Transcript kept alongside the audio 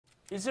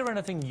Is there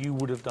anything you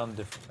would have done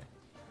differently?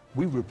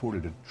 We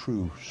reported a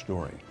true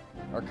story.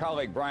 Our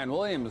colleague Brian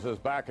Williams is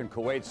back in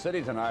Kuwait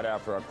City tonight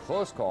after a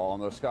close call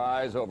in the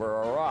skies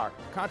over Iraq.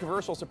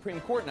 Controversial Supreme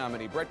Court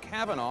nominee Brett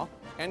Kavanaugh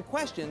and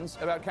questions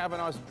about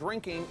Kavanaugh's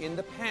drinking in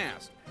the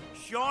past.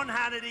 Sean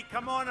Hannity,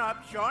 come on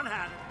up, Sean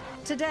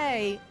Hannity.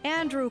 Today,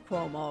 Andrew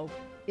Cuomo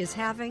is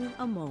having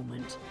a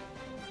moment.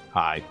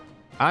 Hi,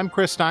 I'm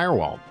Chris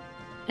Steyerwalt.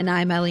 And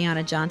I'm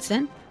Eliana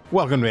Johnson.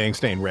 Welcome to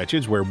Angst &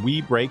 Wretches, where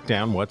we break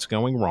down what's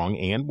going wrong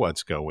and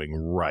what's going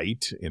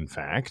right, in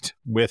fact,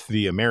 with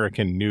the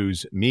American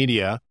news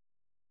media.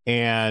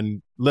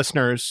 And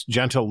listeners,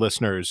 gentle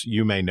listeners,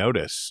 you may have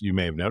noticed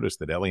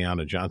that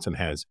Eliana Johnson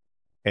has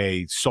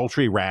a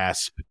sultry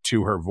rasp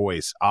to her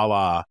voice, a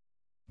la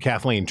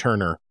Kathleen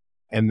Turner.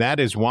 And that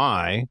is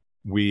why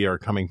we are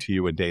coming to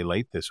you a day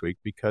late this week,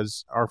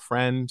 because our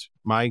friend,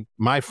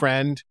 my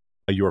friend,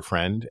 your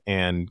friend,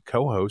 and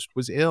co-host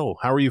was ill.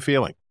 How are you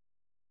feeling?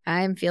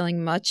 I'm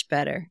feeling much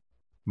better.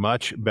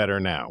 Much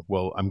better now.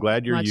 Well, I'm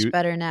glad you're... Much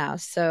better now.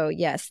 So,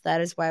 yes, that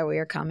is why we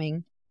are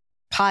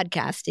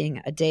podcasting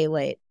a day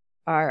late.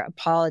 Our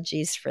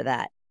apologies for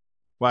that.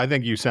 Well, I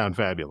think you sound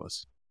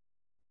fabulous.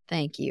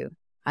 Thank you.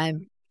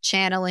 I'm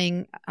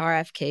channeling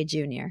RFK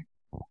Jr.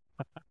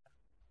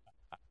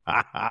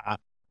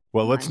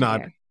 Well, let's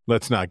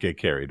not get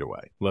carried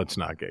away. Let's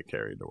not get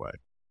carried away.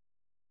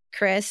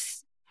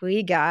 Chris,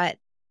 we got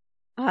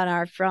on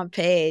our front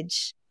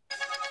page...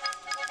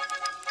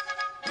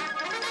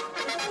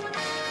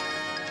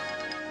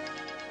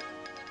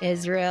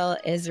 Israel.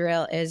 A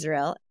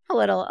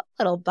little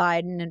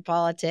Biden in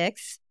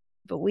politics,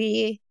 but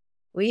we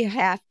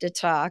have to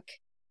talk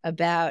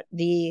about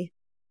the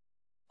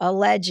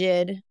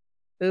alleged,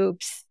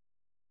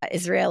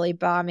 Israeli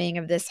bombing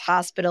of this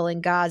hospital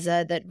in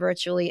Gaza that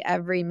virtually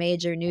every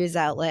major news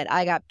outlet,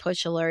 I got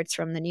push alerts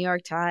from the New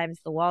York Times,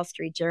 the Wall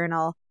Street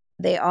Journal,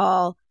 they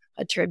all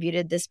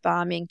attributed this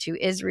bombing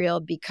to Israel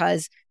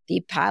because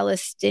the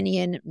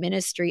Palestinian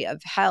Ministry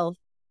of Health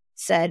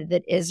said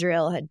that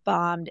Israel had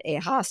bombed a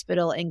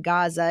hospital in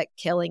Gaza,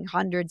 killing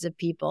hundreds of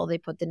people. They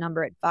put the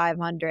number at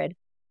 500.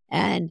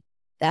 And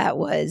that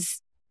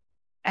was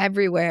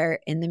everywhere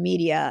in the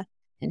media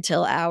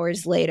until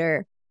hours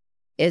later,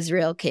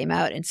 Israel came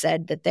out and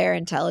said that their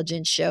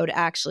intelligence showed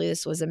actually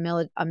this was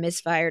a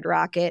misfired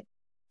rocket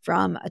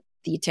from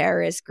the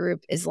terrorist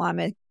group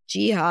Islamic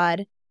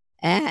Jihad.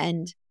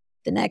 And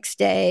the next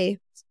day,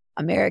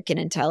 American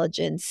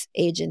intelligence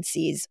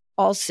agencies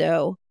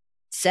also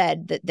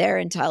said that their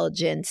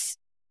intelligence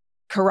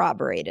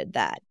corroborated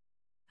that.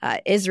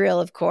 Israel,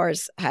 of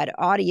course, had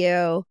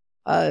audio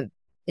of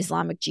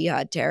Islamic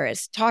Jihad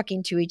terrorists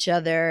talking to each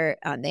other.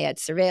 They had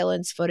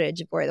surveillance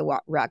footage of where the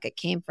rocket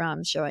came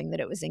from, showing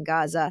that it was in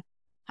Gaza,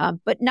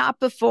 but not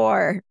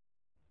before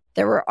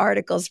there were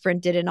articles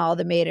printed in all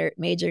the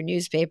major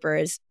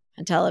newspapers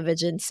and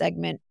television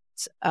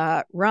segments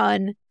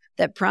run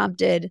that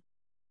prompted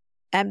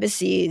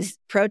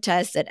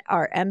protests at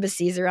our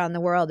embassies around the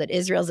world, at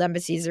Israel's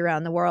embassies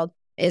around the world.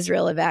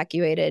 Israel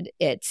evacuated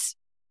its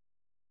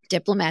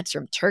diplomats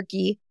from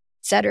Turkey,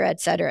 et cetera,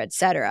 et cetera, et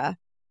cetera.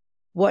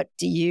 What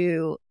do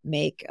you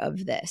make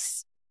of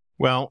this?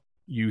 Well,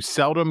 you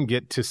seldom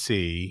get to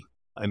see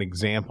an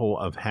example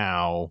of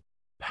how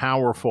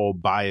powerful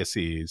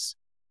biases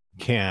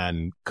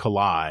can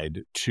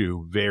collide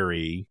to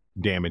very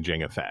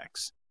damaging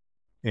effects.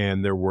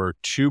 And there were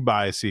two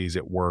biases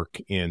at work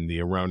in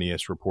the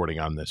erroneous reporting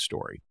on this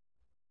story.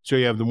 So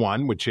you have the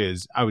one, which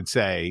is, I would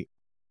say,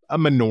 a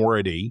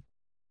minority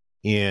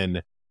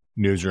in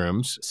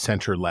newsrooms,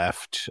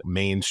 center-left,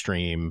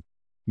 mainstream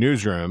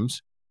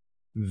newsrooms,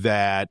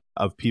 that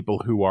of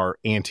people who are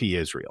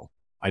anti-Israel.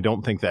 I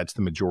don't think that's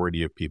the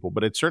majority of people,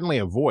 but it's certainly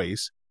a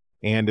voice.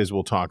 And as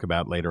we'll talk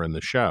about later in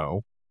the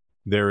show,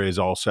 there is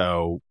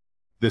also,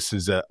 this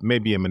is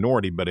maybe a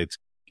minority, but it's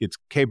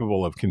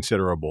capable of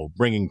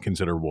bringing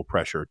considerable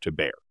pressure to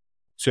bear.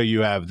 So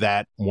you have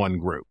that one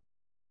group.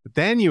 But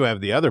then you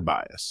have the other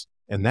bias,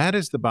 and that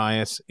is the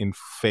bias in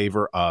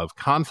favor of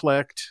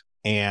conflict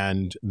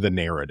and the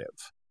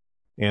narrative.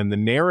 And the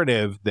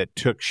narrative that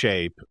took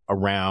shape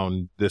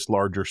around this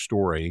larger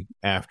story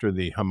after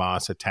the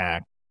Hamas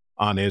attack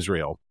on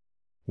Israel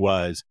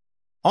was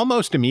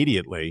almost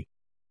immediately,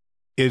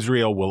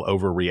 Israel will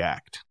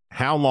overreact.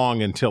 How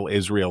long until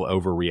Israel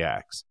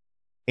overreacts?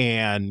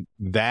 And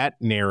that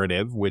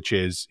narrative, which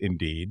is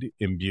indeed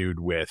imbued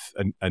with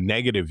a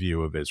negative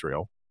view of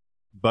Israel,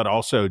 but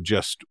also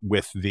just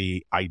with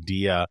the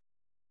idea,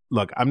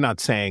 look, I'm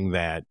not saying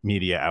that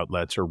media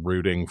outlets are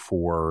rooting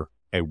for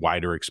a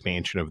wider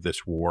expansion of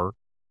this war,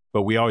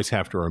 but we always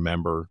have to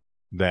remember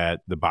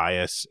that the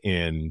bias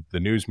in the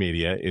news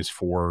media is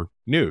for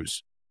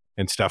news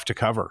and stuff to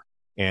cover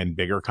and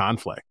bigger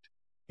conflict.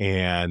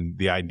 And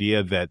the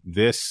idea that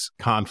this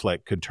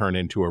conflict could turn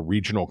into a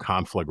regional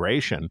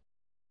conflagration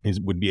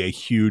would be a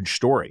huge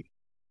story.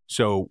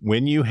 So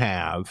when you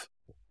have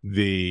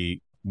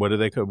the what are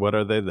they?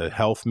 The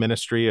health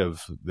ministry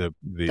of the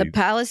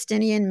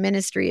Palestinian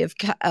Ministry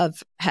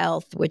of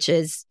Health, which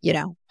is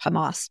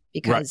Hamas,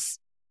 because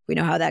We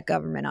know how that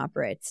government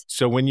operates.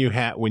 So when you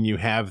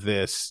have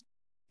this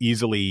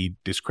easily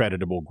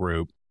discreditable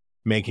group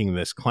making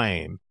this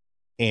claim,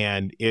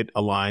 and it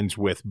aligns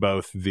with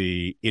both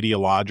the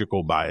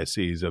ideological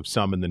biases of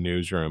some in the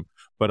newsroom,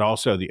 but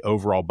also the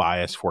overall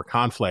bias for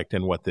conflict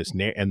and what this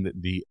and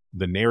the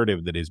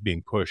narrative that is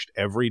being pushed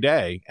every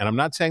day. And I'm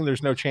not saying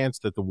there's no chance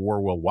that the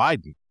war will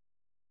widen,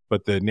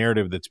 but the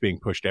narrative that's being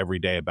pushed every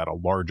day about a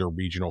larger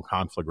regional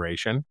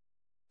conflagration,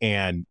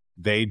 and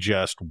they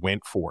just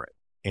went for it.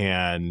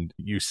 And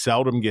you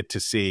seldom get to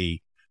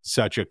see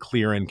such a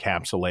clear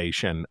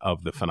encapsulation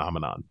of the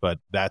phenomenon, but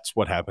that's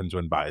what happens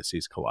when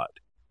biases collide.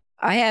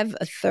 I have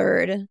a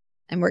third,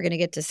 and we're going to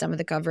get to some of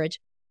the coverage.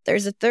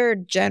 There's a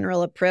third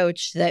general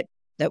approach that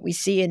we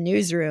see in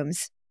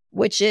newsrooms,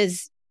 which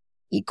is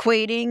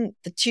equating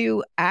the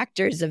two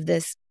actors of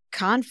this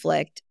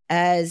conflict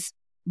as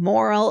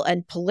moral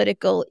and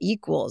political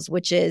equals,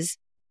 which is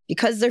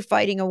because they're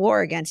fighting a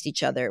war against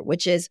each other,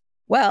 which is,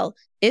 well,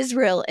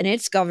 Israel and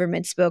its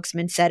government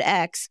spokesman said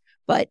X,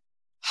 but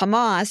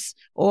Hamas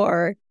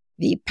or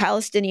the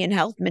Palestinian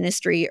Health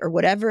Ministry or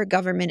whatever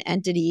government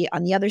entity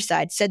on the other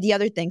side said the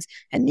other things.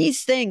 And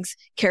these things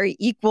carry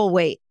equal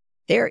weight.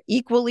 They're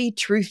equally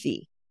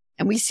truthy.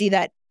 And we see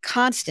that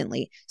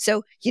constantly.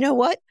 So you know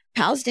what?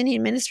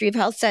 Palestinian Ministry of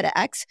Health said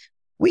X.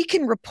 We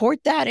can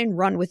report that and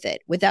run with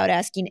it without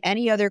asking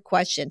any other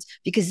questions,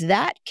 because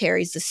that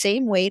carries the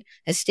same weight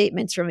as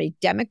statements from a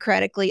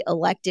democratically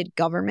elected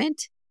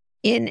government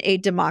in a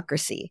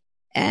democracy.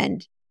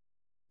 And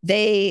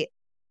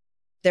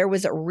there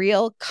was a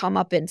real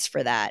comeuppance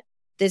for that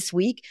this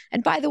week.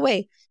 And by the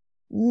way,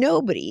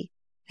 nobody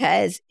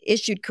has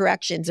issued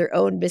corrections or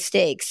owned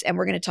mistakes. And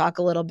we're going to talk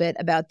a little bit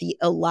about the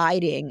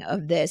eliding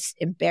of this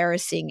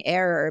embarrassing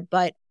error.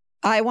 But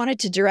I wanted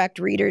to direct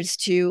readers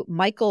to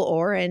Michael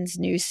Oren's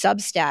new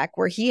Substack,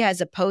 where he has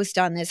a post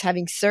on this,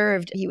 having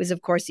served. He was,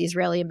 of course, the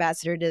Israeli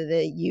ambassador to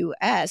the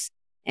U.S.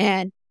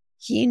 And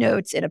he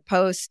notes in a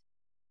post,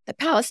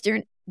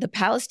 the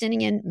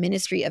Palestinian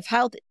Ministry of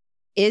Health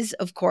is,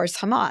 of course,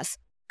 Hamas.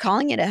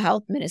 Calling it a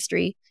health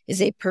ministry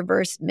is a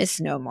perverse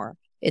misnomer.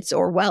 It's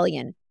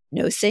Orwellian.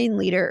 No sane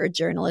leader or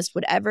journalist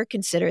would ever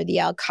consider the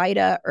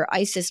Al-Qaeda or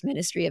ISIS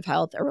Ministry of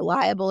Health a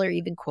reliable or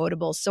even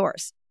quotable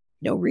source.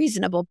 No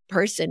reasonable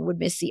person would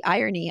miss the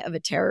irony of a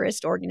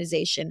terrorist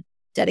organization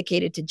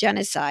dedicated to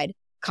genocide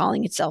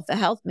calling itself a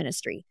health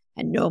ministry.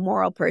 And no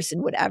moral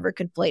person would ever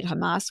conflate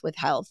Hamas with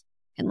health,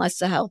 unless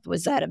the health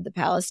was that of the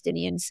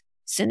Palestinians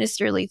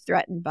sinisterly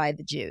threatened by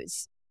the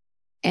Jews.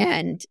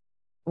 And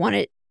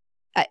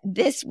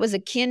this was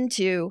akin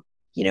to,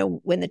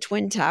 when the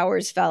Twin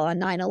Towers fell on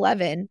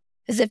 9/11,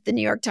 as if the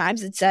New York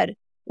Times had said,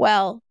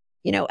 well,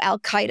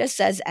 Al-Qaeda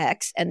says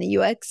X and the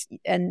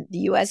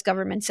US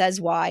government says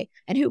Y,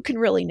 and who can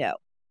really know?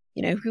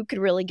 Who could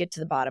really get to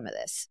the bottom of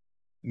this?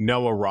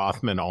 Noah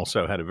Rothman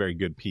also had a very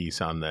good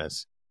piece on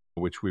this,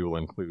 which we will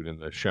include in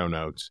the show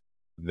notes,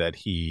 that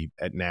he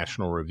at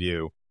National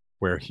Review,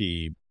 where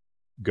he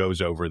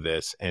goes over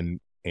this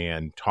and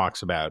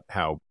talks about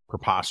how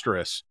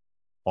preposterous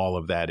all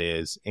of that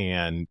is.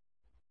 And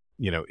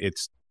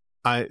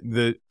I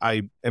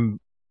am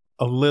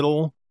a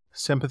little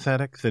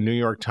sympathetic. The New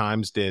York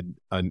Times did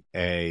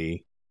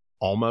a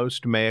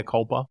almost mea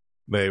culpa.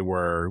 They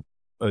were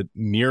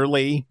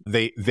nearly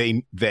they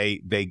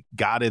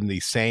got in the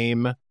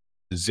same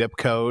zip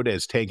code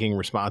as taking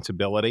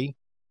responsibility,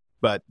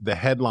 but the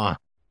headline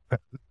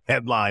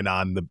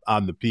on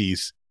the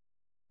piece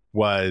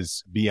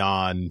was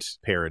beyond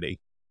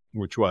parody,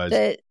 which was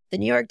the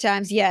New York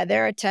Times. Yeah,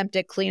 their attempt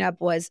at cleanup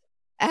was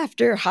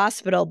after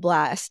hospital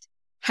blast.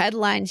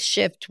 Headlines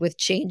shift with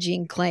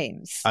changing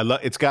claims.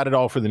 It's got it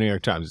all for the New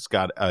York Times. It's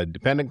got a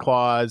dependent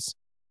clause.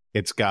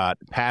 It's got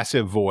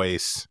passive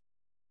voice.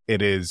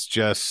 It is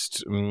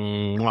just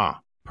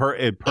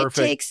perfect. It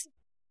takes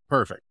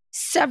perfect.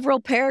 Several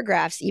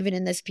paragraphs, even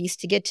in this piece,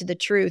 to get to the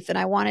truth. And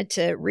I wanted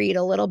to read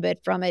a little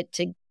bit from it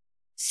to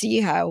see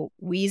how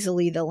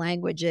weaselly the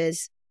language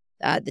is.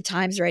 The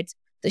Times writes,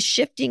 the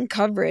shifting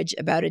coverage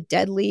about a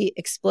deadly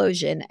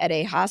explosion at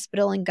a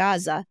hospital in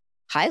Gaza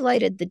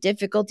highlighted the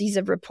difficulties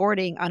of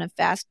reporting on a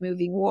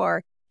fast-moving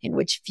war in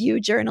which few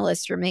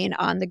journalists remain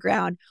on the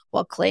ground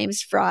while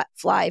claims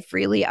fly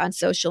freely on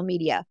social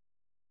media.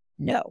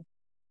 No,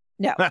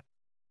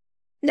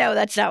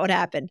 that's not what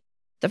happened.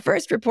 The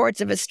first reports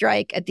of a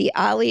strike at the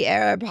Ali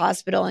Arab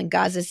Hospital in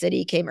Gaza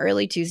City came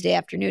early Tuesday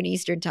afternoon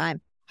Eastern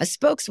Time. A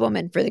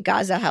spokeswoman for the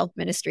Gaza Health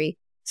Ministry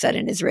said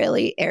an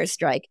Israeli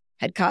airstrike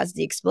had caused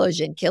the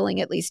explosion, killing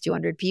at least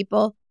 200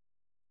 people.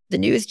 The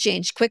news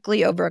changed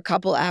quickly over a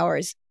couple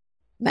hours.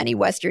 Many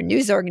Western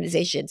news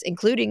organizations,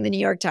 including the New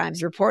York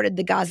Times, reported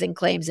the Gazan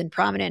claims in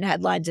prominent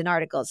headlines and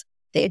articles.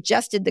 They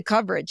adjusted the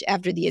coverage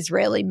after the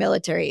Israeli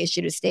military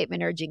issued a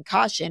statement urging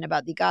caution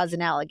about the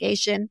Gazan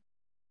allegation.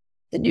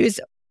 The news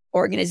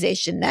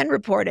organization then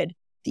reported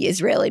the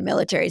Israeli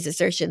military's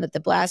assertion that the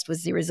blast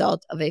was the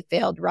result of a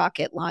failed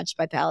rocket launched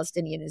by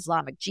Palestinian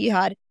Islamic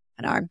Jihad,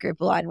 an armed group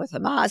aligned with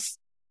Hamas.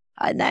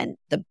 And then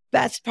the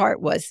best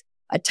part was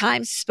a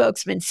Times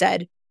spokesman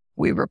said,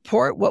 "We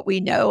report what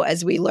we know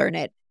as we learn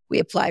it. We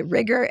apply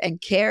rigor and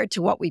care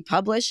to what we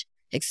publish,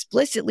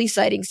 explicitly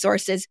citing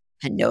sources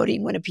and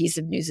noting when a piece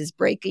of news is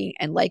breaking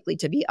and likely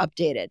to be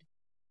updated.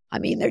 I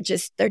mean,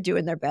 they're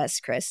doing their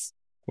best, Chris.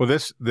 Well,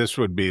 this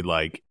would be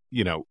like,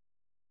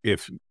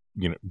 if,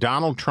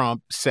 Donald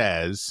Trump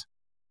says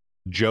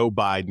Joe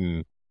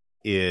Biden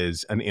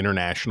is an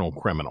international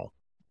criminal,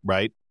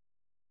 right?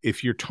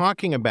 If you're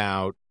talking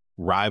about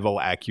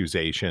rival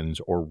accusations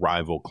or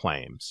rival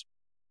claims,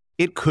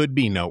 it could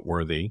be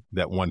noteworthy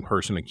that one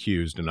person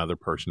accused another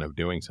person of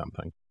doing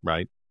something,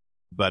 right?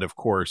 But of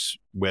course,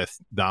 with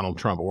Donald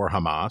Trump or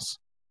Hamas,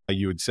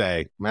 you would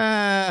say,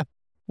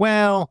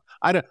 well,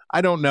 I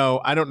don't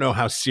know. I don't know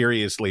how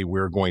seriously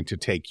we're going to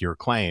take your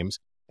claims.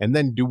 And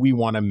then do we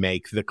want to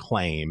make the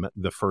claim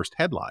the first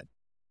headline?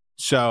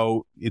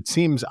 So it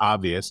seems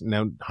obvious.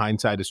 Now,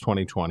 hindsight is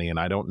 2020, and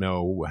I don't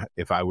know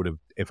if I would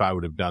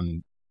have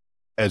done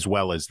as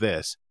well as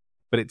this,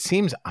 but it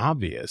seems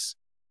obvious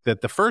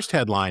that the first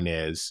headline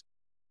is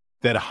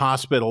that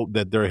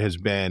that there has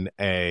been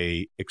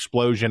a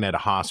explosion at a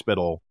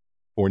hospital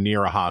or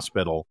near a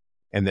hospital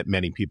and that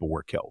many people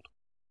were killed,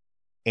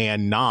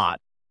 and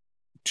not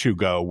to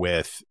go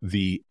with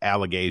the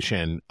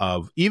allegation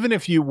of, even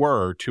if you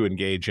were to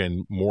engage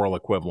in moral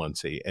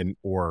equivalency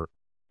or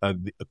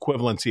the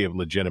equivalency of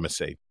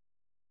legitimacy,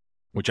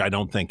 which I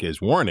don't think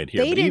is warranted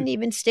here. They didn't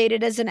even state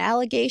it as an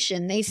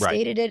allegation. They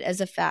stated it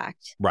as a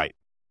fact. Right.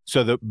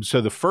 So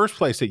the first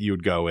place that you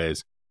would go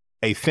is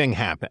a thing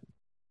happened,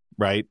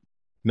 right?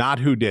 Not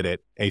who did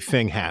it, a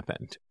thing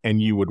happened.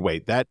 And you would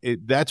wait.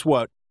 That's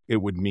what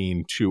it would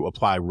mean to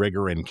apply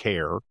rigor and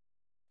care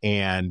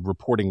and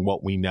reporting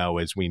what we know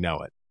as we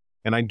know it.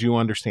 And I do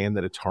understand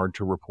that it's hard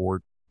to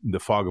report. The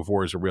fog of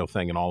war is a real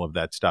thing and all of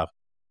that stuff.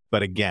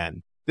 But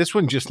again, this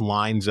one just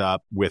lines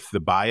up with the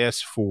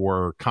bias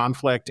for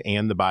conflict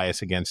and the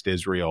bias against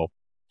Israel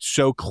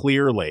so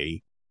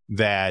clearly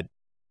that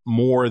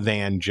more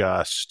than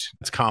just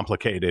it's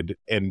complicated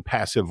and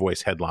passive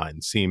voice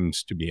headlines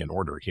seems to be in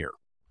order here.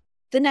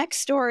 The next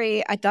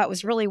story I thought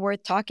was really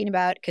worth talking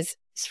about because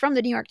it's from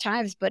the New York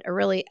Times, but a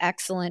really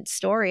excellent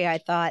story, I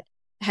thought.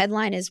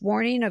 Headline is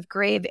Warning of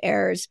Grave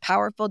Errors,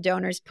 Powerful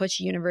Donors Push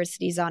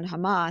Universities on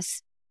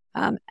Hamas.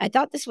 I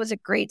thought this was a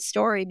great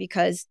story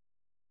because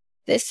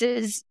this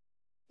is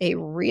a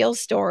real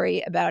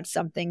story about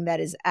something that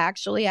is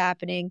actually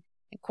happening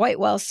and quite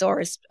well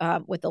sourced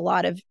with a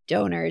lot of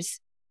donors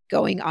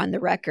going on the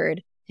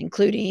record,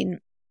 including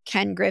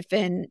Ken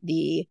Griffin,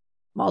 the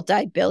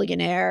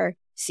multi-billionaire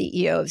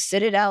CEO of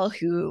Citadel,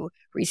 who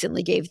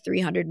recently gave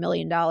 $300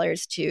 million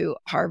to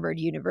Harvard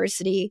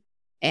University,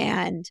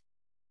 and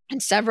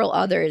several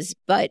others.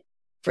 But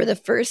for the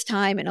first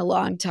time in a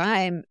long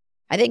time,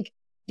 I think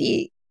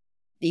the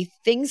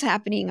things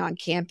happening on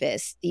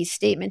campus, these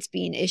statements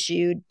being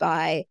issued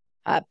by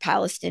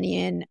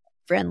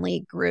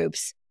Palestinian-friendly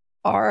groups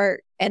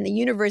and the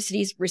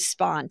university's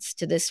response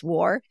to this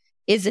war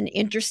is an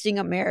interesting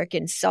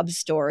American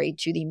sub-story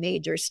to the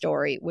major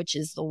story, which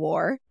is the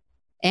war.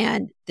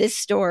 And this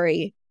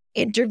story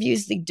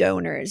interviews the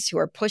donors who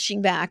are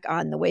pushing back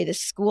on the way the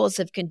schools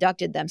have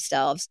conducted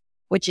themselves,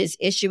 which is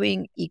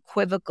issuing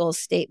equivocal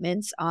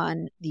statements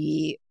on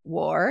the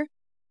war,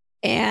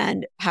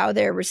 and how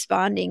they're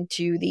responding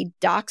to the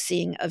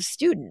doxing of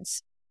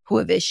students who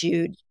have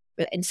issued,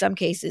 in some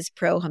cases,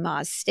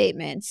 pro-Hamas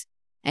statements.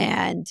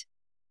 And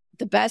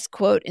the best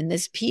quote in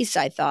this piece,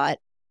 I thought,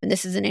 and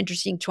this is an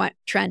interesting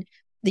trend,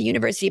 the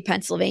University of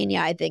Pennsylvania,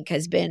 I think,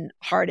 has been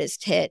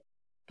hardest hit.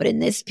 But in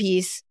this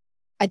piece,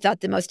 I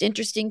thought the most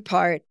interesting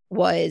part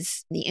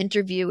was the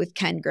interview with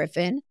Ken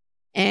Griffin.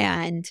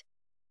 And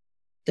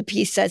the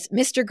piece says,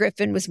 Mr.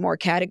 Griffin was more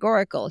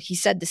categorical. He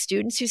said the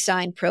students who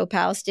signed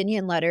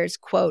pro-Palestinian letters,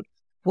 quote,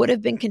 would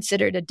have been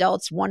considered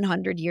adults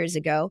 100 years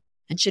ago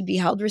and should be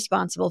held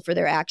responsible for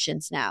their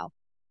actions now.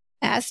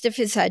 Asked if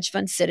his hedge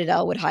fund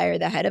Citadel would hire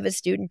the head of a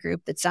student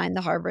group that signed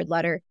the Harvard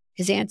letter,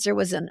 his answer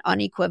was an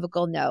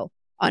unequivocal no.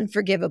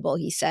 Unforgivable,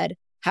 he said.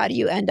 How do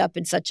you end up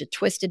in such a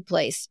twisted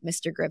place?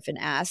 Mr. Griffin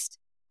asked.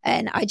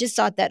 And I just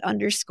thought that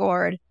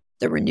underscored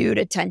the renewed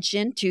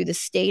attention to the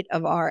state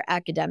of our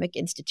academic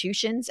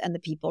institutions and the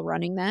people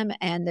running them,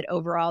 and that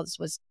overall this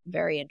was a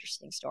very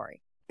interesting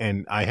story.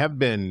 And I have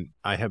been,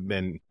 I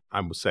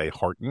would say,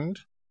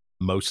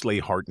 mostly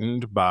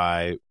heartened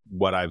by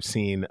what I've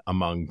seen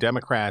among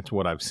Democrats,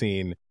 what I've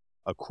seen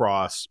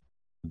across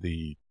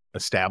the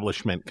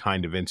establishment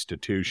kind of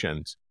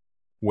institutions,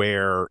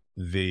 where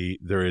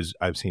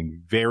I've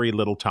seen very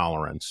little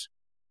tolerance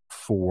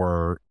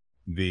for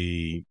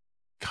the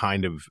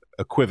kind of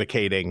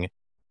equivocating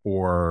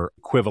or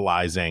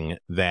equivalizing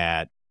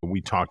that we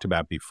talked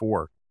about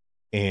before.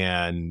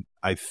 And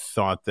I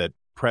thought that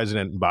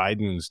President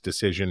Biden's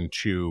decision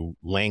to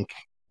link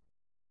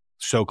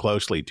so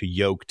closely, to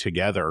yoke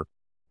together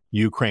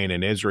Ukraine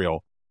and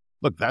Israel,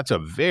 look, that's a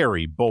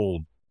very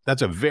bold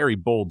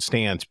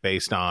stance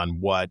based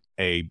on what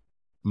a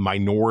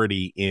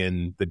minority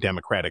in the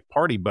Democratic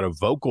Party, but a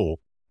vocal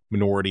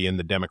minority in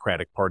the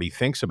Democratic Party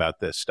thinks about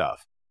this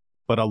stuff.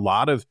 But a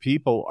lot of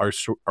people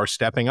are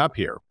stepping up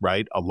here,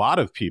 right? A lot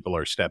of people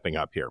are stepping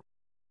up here.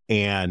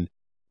 And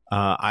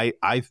I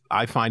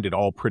find it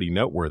all pretty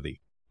noteworthy.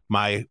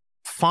 My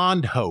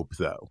fond hope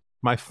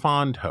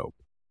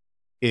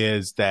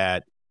is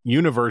that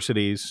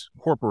universities,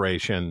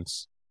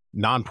 corporations,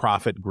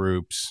 nonprofit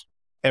groups,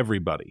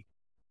 everybody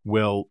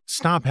will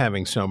stop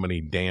having so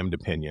many damned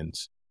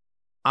opinions.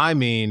 I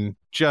mean,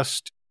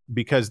 just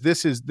because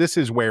this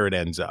is where it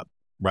ends up,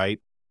 right?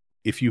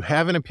 If you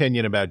have an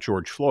opinion about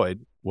George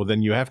Floyd, well,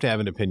 then you have to have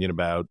an opinion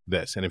about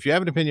this. And if you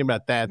have an opinion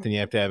about that, then you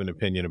have to have an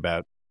opinion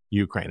about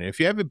Ukraine. And if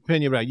you have an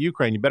opinion about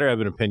Ukraine, you better have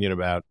an opinion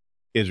about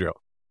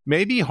Israel.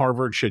 Maybe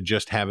Harvard should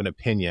just have an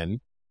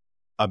opinion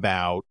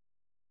about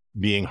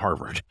being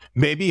Harvard.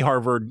 Maybe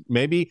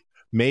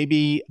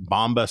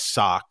Bomba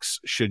Socks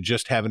should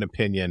just have an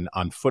opinion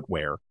on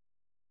footwear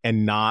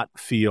and not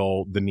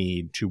feel the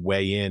need to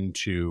weigh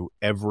into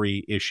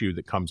every issue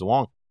that comes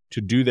along,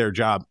 to do their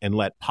job and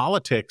let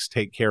politics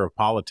take care of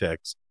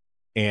politics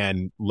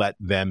and let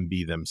them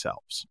be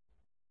themselves.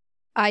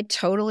 I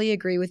totally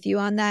agree with you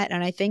on that.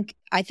 And I think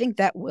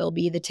that will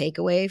be the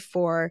takeaway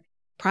for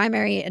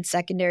primary and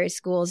secondary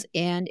schools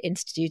and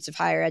institutes of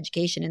higher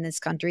education in this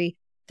country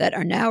that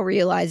are now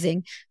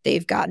realizing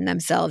they've gotten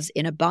themselves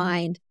in a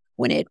bind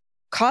when it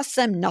costs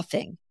them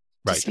nothing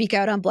to speak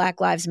out on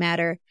Black Lives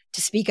Matter,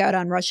 to speak out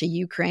on Russia,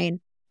 Ukraine.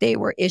 They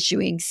were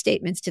issuing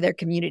statements to their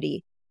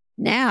community.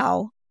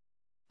 Now,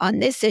 on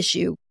this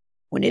issue,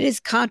 when it is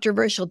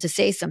controversial to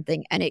say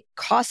something and it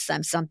costs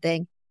them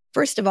something,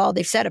 first of all,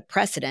 they've set a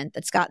precedent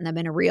that's gotten them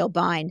in a real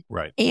bind,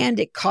 and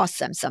it costs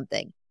them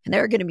something. And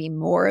there are going to be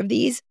more of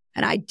these.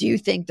 And I do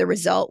think the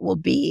result will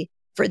be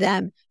for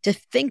them to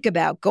think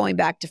about going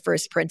back to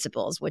first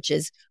principles, which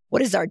is,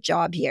 what is our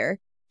job here?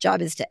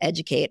 Job is to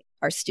educate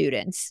our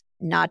students,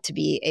 not to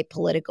be a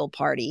political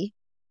party,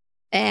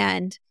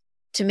 and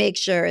to make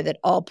sure that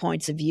all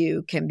points of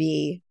view can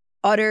be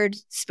uttered,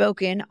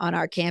 spoken on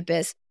our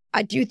campus.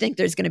 I do think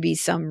there's going to be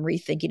some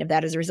rethinking of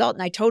that as a result,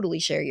 and I totally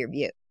share your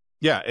view.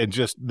 Yeah,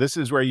 this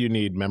is where you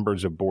need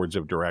members of boards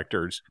of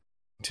directors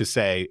to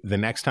say the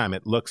next time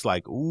it looks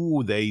like,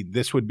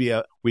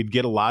 we'd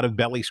get a lot of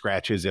belly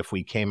scratches if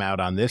we came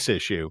out on this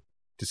issue,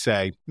 to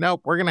say,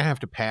 nope, we're going to have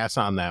to pass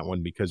on that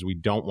one because we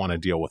don't want to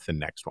deal with the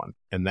next one.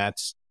 And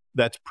that's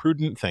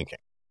prudent thinking.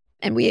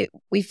 And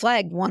we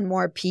flagged one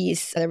more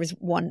piece. There was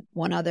one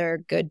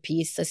other good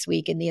piece this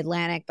week in The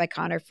Atlantic by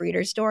Connor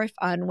Friedersdorf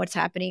on what's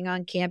happening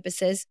on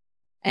campuses.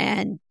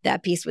 And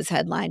that piece was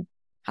headlined,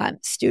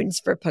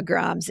 Students for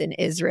Pogroms in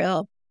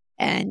Israel.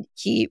 And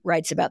he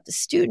writes about the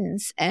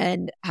students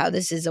and how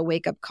this is a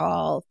wake-up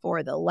call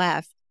for the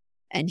left.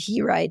 And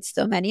he writes,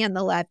 though many on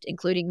the left,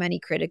 including many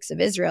critics of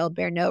Israel,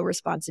 bear no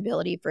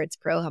responsibility for its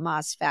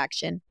pro-Hamas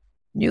faction,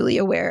 newly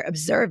aware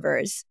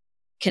observers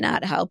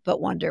cannot help but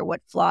wonder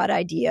what flawed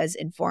ideas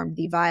informed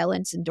the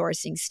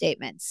violence-endorsing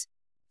statements.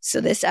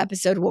 So this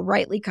episode will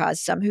rightly cause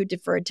some who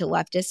deferred to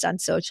leftists on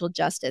social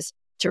justice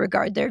to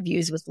regard their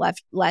views with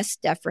less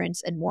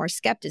deference and more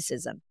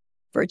skepticism.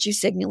 Virtue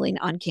signaling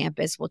on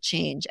campus will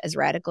change as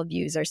radical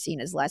views are seen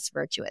as less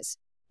virtuous.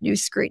 New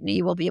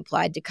scrutiny will be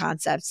applied to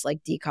concepts like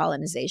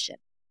decolonization.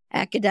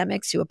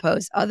 Academics who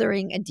oppose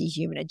othering and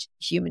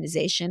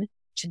dehumanization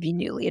should be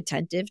newly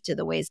attentive to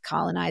the ways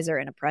colonizer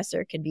and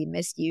oppressor can be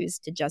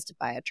misused to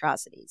justify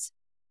atrocities.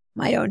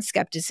 My own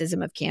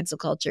skepticism of cancel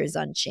culture is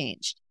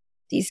unchanged.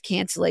 These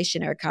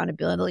cancellation or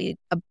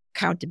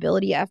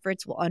accountability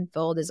efforts will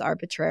unfold as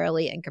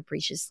arbitrarily and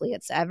capriciously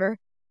as ever,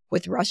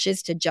 with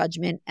rushes to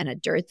judgment and a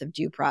dearth of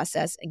due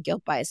process and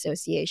guilt by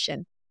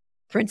association.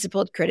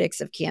 Principled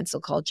critics of cancel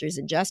culture's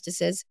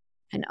injustices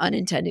and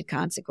unintended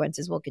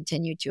consequences will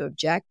continue to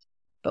object,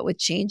 but with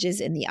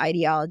changes in the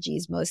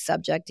ideologies most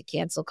subject to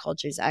cancel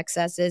culture's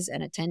excesses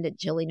and attendant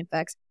chilling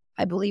effects,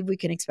 I believe we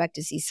can expect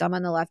to see some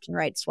on the left and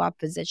right swap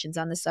positions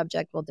on the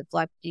subject while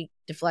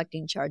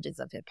deflecting charges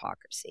of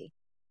hypocrisy.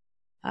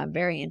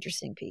 Very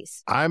interesting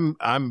piece. I'm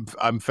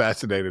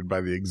fascinated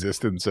by the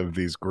existence of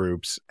these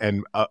groups,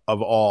 and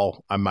of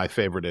all, my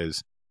favorite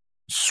is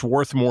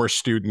Swarthmore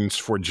Students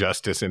for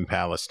Justice in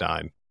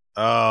Palestine.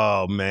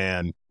 Oh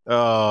man,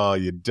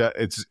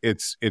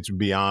 it's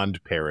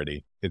beyond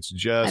parody. It's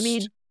just. I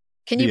mean,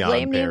 can you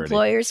blame the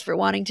employers for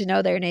wanting to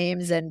know their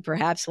names and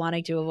perhaps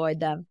wanting to avoid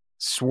them?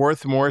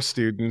 Swarthmore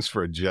Students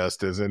for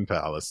Justice in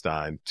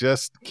Palestine.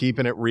 Just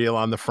keeping it real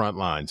on the front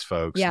lines,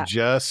 folks. Yeah.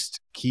 Just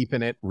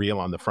keeping it real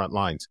on the front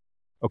lines.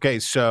 Okay,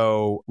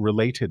 so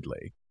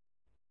relatedly,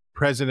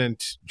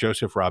 President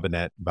Joseph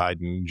Robinette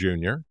Biden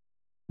Jr.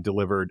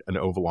 delivered an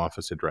Oval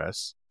Office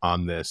address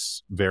on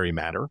this very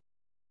matter.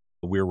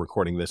 We're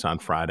recording this on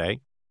Friday,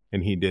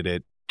 and he did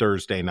it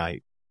Thursday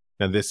night.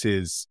 Now, this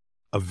is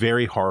a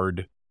very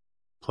hard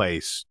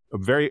place,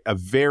 a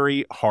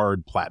very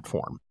hard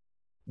platform.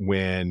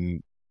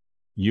 When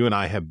you and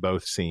I have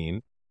both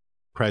seen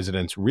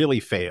presidents really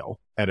fail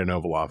at an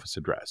Oval Office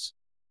address.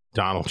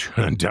 Donald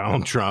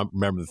Trump,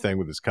 remember the thing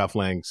with his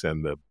cufflinks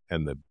and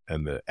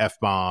the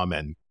F-bomb,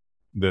 and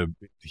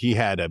he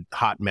had a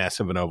hot mess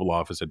of an Oval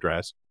Office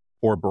address.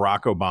 Or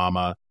Barack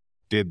Obama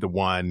did the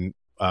one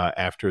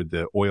after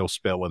the oil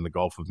spill in the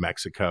Gulf of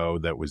Mexico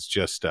that was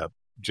just a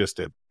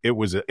it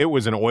was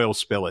an oil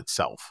spill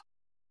itself.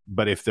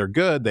 But if they're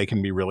good, they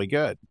can be really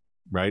good,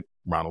 right?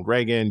 Ronald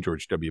Reagan,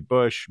 George W.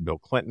 Bush, Bill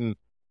Clinton,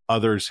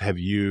 others have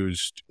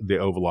used the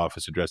Oval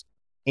Office address.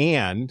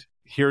 And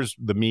here's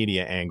the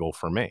media angle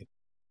for me.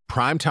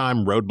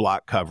 Primetime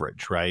roadblock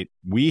coverage, right?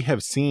 We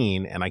have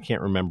seen, and I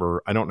can't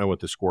remember, I don't know what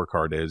the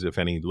scorecard is. If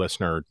any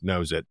listener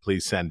knows it,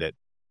 please send it.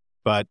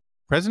 But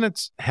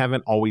presidents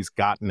haven't always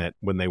gotten it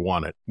when they've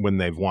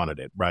wanted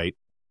it, right?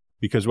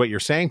 Because what you're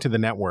saying to the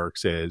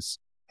networks is,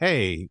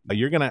 hey,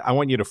 I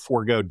want you to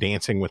forego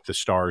Dancing with the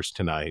Stars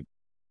tonight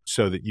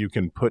so that you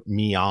can put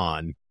me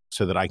on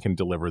so that I can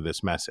deliver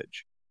this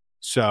message.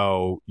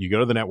 So you go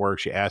to the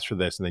networks, you ask for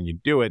this, and then you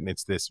do it. And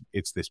it's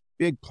this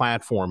big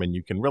platform, and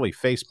you can really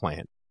face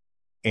plant.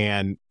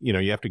 And,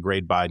 you have to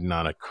grade Biden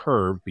on a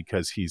curve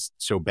because he's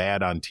so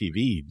bad on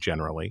TV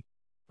generally,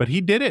 but he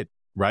did it,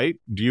 right?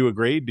 Do you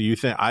agree? Do you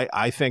think,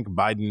 I think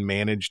Biden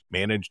managed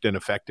an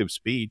effective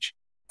speech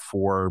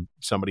for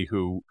somebody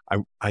who,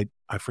 I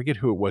forget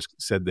who it was,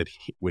 said that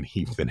when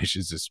he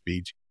finishes his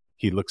speech,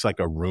 he looks like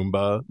a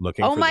Roomba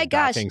looking for the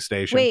docking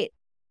station. Wait,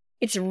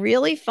 it's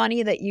really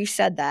funny that you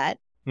said that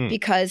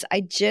because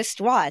I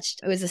just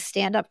watched, it was a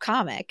stand-up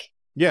comic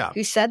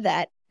who said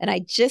that, and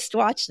I just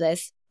watched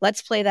this.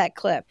 Let's play that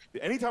clip.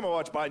 Anytime I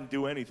watch Biden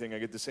do anything, I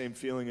get the same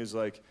feeling as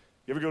like,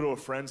 you ever go to a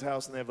friend's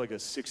house and they have like a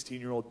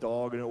 16-year-old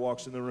dog and it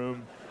walks in the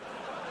room?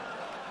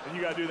 And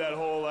you gotta do that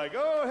whole like,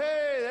 oh,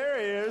 hey, there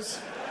he is.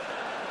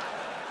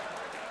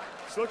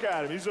 Just look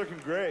at him, he's looking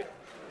great.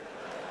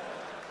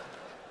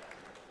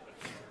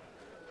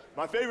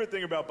 My favorite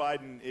thing about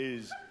Biden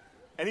is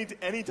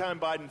anytime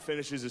Biden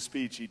finishes a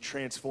speech, he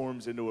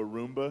transforms into a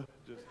Roomba.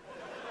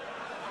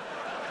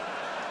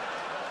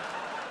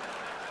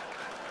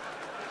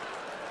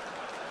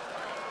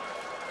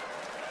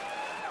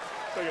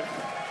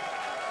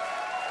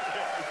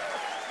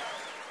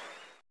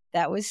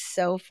 That was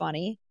so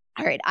funny.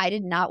 All right, I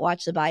did not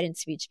watch the Biden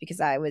speech because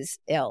I was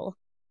ill.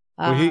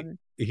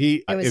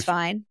 It was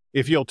fine.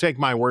 If you'll take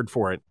my word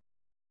for it,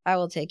 I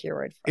will take your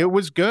word for it. it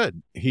was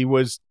good. He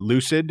was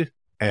lucid,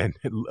 and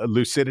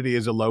lucidity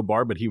is a low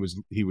bar, but he was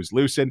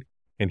lucid,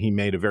 and he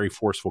made a very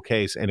forceful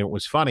case. And it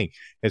was funny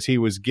as he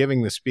was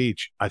giving the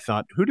speech. I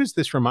thought, who does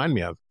this remind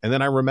me of? And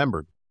then I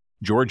remembered.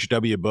 George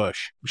W.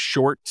 Bush,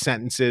 short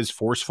sentences,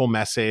 forceful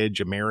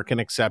message, American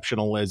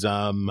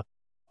exceptionalism,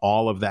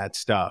 all of that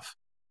stuff.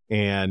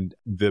 And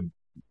the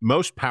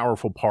most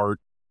powerful part,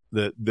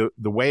 the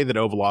way that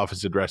Oval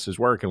Office addresses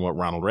work and what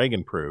Ronald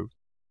Reagan proved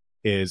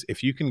is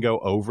if you can go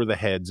over the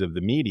heads of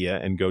the media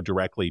and go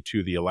directly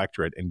to the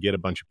electorate and get a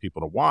bunch of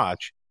people to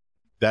watch,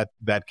 that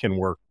can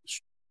work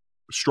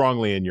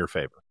strongly in your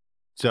favor.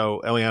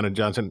 So, Eliana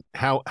Johnson,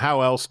 how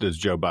else does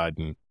Joe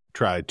Biden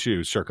try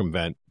to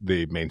circumvent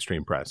the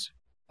mainstream press?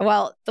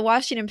 Well, the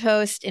Washington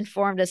Post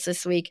informed us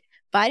this week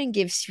Biden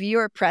gives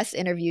fewer press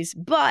interviews,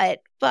 but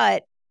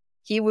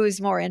he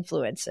woos more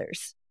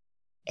influencers.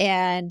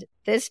 And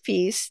this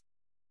piece,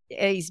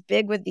 he's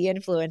big with the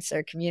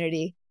influencer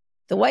community.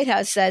 The White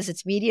House says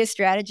its media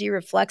strategy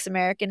reflects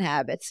American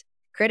habits.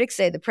 Critics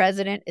say the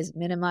president is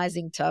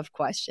minimizing tough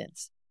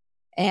questions.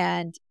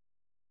 And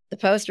the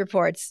Post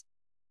reports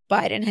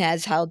Biden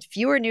has held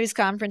fewer news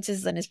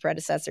conferences than his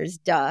predecessors,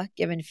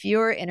 given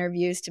fewer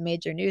interviews to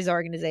major news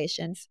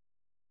organizations,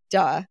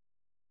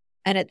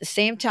 and at the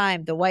same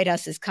time, the White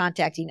House is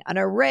contacting an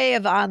array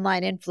of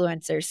online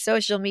influencers,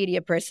 social media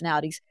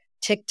personalities,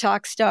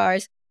 TikTok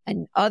stars,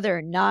 and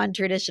other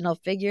non-traditional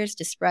figures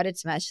to spread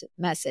its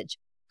message,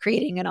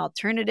 creating an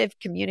alternative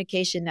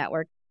communication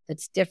network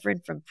that's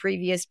different from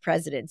previous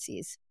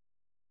presidencies.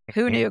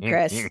 Who knew,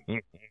 Chris?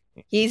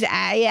 He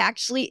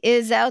actually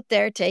is out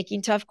there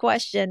taking tough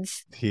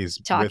questions. He's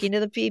talking to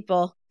the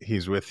people.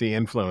 He's with the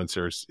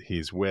influencers.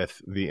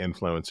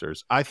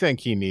 I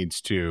think he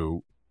needs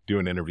to do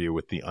an interview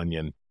with The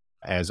Onion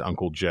as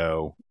Uncle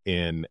Joe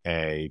in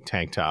a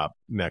tank top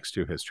next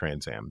to his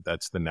Trans Am.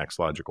 That's the next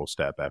logical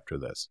step after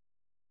this.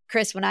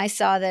 Chris, when I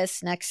saw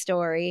this next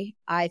story,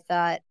 I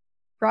thought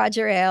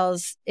Roger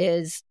Ailes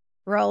is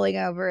rolling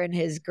over in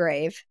his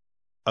grave.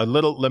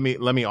 Let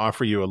me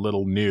offer you a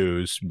little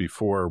news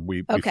before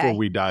we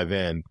dive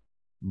in.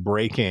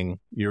 Breaking,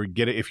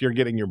 if you're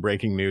getting your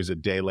breaking news a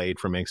day late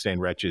from Inkstand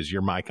Wretches,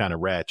 you're my kind of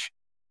wretch.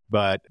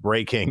 But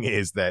breaking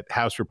is that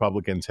House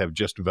Republicans have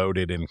just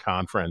voted in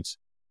conference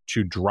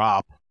to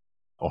drop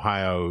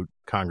Ohio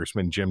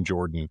Congressman Jim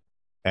Jordan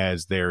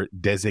as their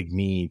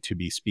designee to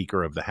be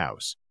Speaker of the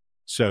House.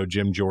 So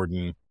Jim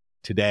Jordan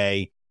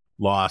today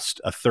lost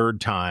a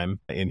third time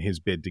in his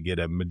bid to get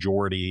a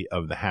majority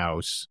of the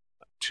House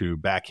to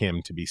back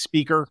him to be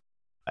Speaker.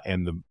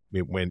 And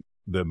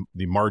the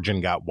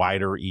margin got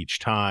wider each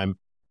time.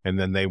 And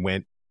then they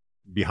went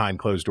behind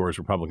closed doors.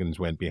 Republicans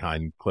went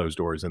behind closed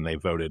doors and they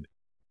voted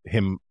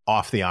him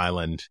off the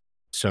island.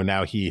 So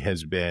now he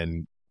has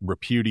been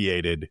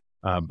repudiated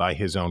by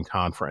his own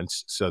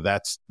conference. So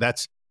that's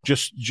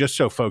just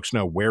so folks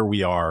know where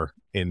we are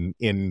in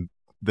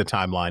the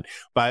timeline.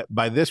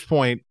 By this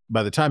point,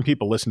 by the time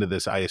people listen to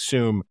this, I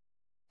assume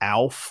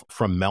Alf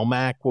from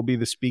Melmac will be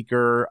the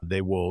speaker.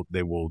 They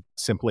will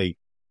simply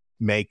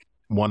make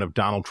one of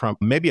Donald Trump,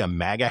 maybe a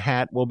MAGA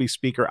hat will be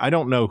speaker. I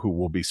don't know who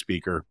will be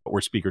speaker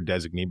or speaker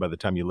designee by the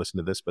time you listen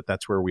to this, but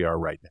that's where we are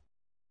right now.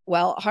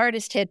 Well,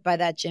 hardest hit by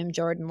that Jim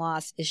Jordan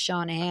loss is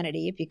Sean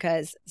Hannity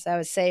because, as I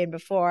was saying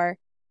before,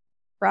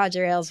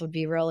 Roger Ailes would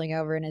be rolling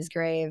over in his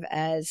grave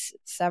as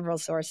several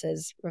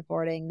sources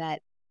reporting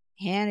that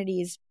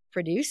Hannity's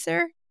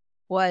producer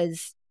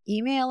was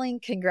emailing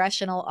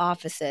congressional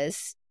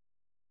offices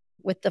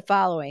with the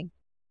following.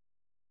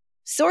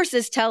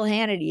 Sources tell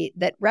Hannity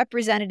that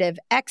Representative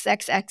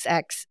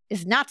XXXX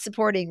is not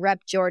supporting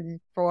Rep.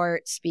 Jordan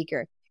for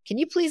Speaker. Can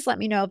you please let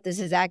me know if this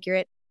is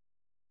accurate?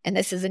 And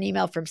this is an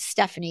email from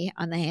Stephanie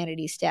on the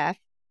Hannity staff.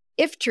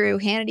 If true,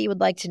 Hannity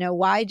would like to know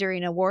why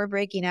during a war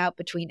breaking out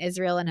between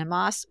Israel and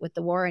Hamas, with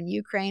the war in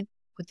Ukraine,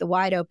 with the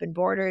wide open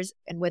borders,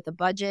 and with a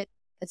budget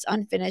that's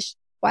unfinished,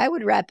 why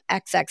would Rep.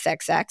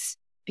 XXXX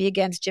be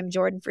against Jim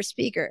Jordan for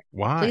Speaker?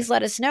 Why? Please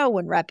let us know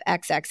when Rep.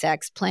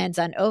 XXX plans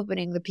on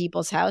opening the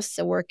People's House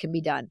so work can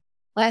be done.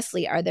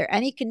 Lastly, are there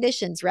any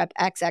conditions Rep.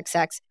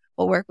 XXX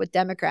will work with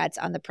Democrats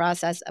on the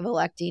process of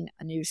electing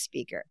a new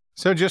speaker?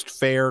 So just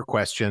fair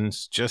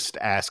questions, just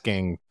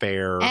asking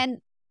fair, And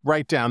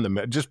right down the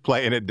middle, just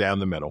playing it down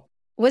the middle.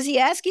 was he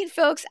asking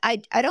folks? I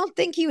don't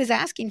think he was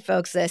asking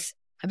folks this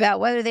about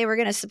whether they were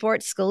going to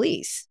support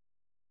Scalise.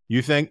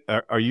 You think,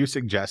 are you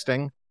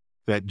suggesting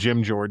that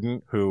Jim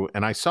Jordan, who,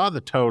 and I saw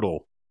the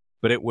total,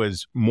 but it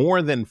was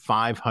more than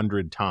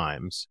 500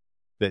 times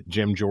that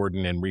Jim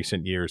Jordan in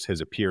recent years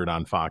has appeared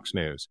on Fox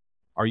News.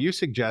 Are you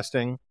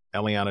suggesting,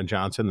 Eliana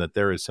Johnson, that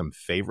there is some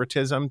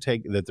favoritism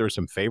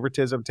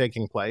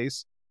taking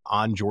place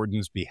on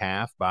Jordan's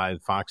behalf by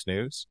Fox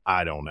News?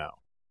 I don't know.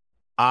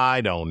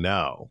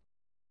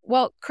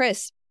 Well,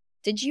 Chris,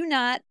 did you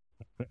not?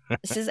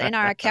 This is in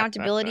our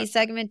accountability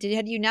segment.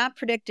 Had you not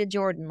predicted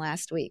Jordan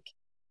last week?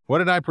 What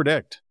did I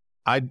predict?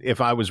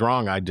 If I was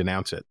wrong, I'd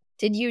denounce it.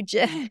 Did you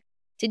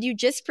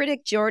just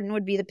predict Jordan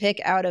would be the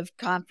pick out of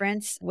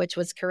conference, which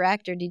was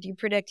correct, or did you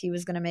predict he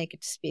was going to make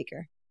it to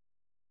speaker?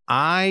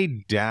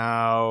 I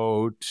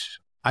don't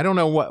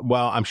know what.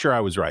 Well, I'm sure I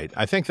was right.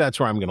 I think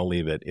that's where I'm going to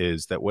leave it,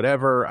 is that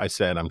whatever I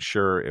said, I'm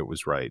sure it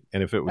was right.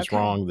 And if it was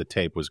wrong, the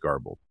tape was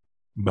garbled.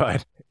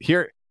 But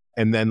here,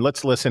 and then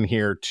let's listen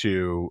here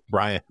to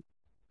Brian.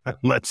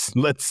 Let's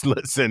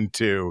listen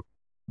to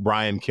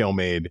Brian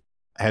Kilmeade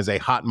has a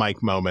hot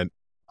mic moment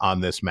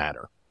on this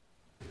matter.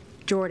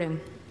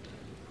 Jordan.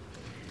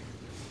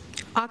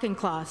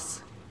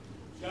 Auchincloss.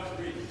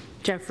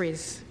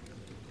 Jeffries.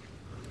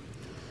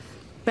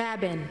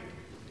 Babin.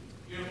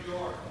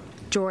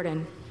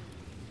 Jordan.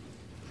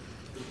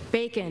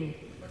 Bacon.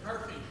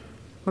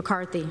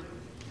 McCarthy.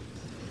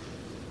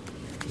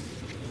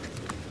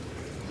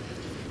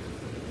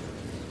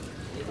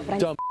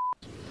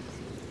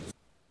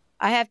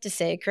 I have to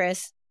say,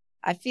 Chris,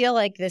 I feel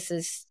like this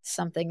is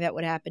something that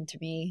would happen to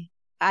me.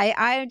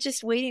 I'm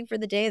just waiting for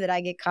the day that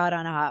I get caught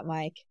on a hot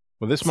mic.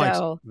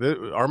 Well,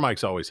 our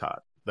mic's always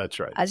hot. That's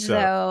right.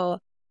 So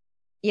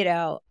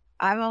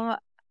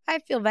I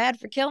feel bad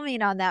for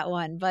Kilmeade on that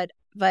one, but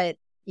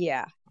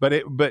yeah.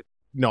 But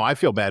no, I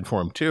feel bad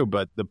for him too.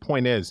 But the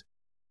point is,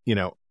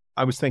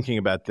 I was thinking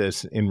about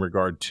this in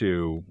regard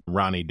to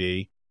Ronnie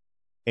D,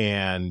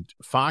 and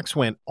Fox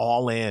went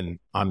all in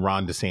on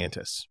Ron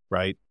DeSantis,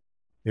 right?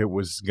 It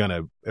was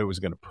gonna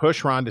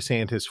push Ron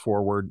DeSantis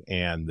forward,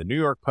 and the New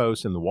York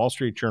Post and the Wall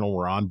Street Journal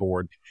were on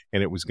board,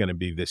 and it was going to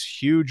be this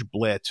huge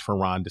blitz for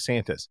Ron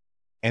DeSantis.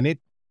 And it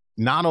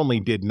not only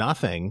did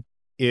nothing,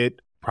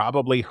 it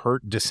probably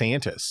hurt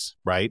DeSantis,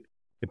 right?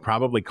 It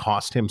probably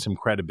cost him some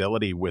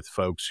credibility with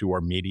folks who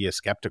are media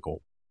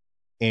skeptical.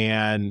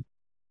 And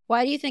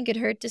why do you think it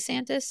hurt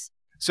DeSantis?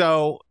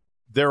 So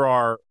there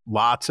are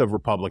lots of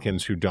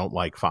Republicans who don't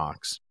like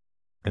Fox,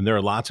 and there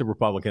are lots of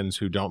Republicans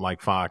who don't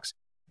like Fox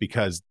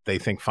because they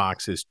think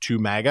Fox is too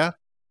MAGA.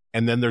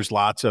 And then there's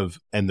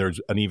there's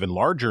an even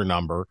larger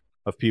number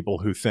of people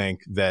who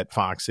think that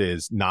Fox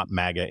is not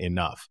MAGA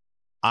enough.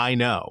 I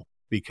know,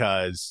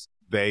 because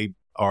they're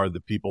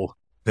the people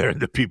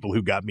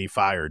who got me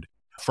fired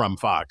from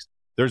Fox.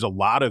 There's a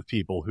lot of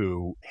people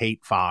who hate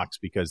Fox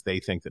because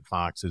they think that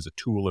Fox is a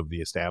tool of the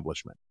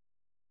establishment.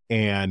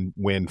 And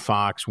when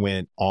Fox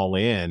went all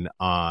in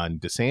on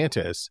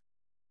DeSantis,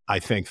 I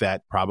think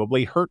that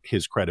probably hurt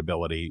his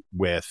credibility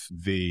with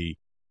the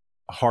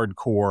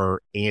hardcore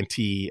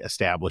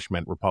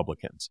anti-establishment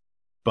Republicans.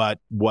 But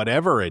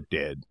whatever it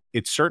did,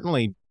 it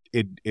certainly,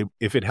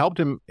 if it helped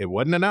him, it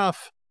wasn't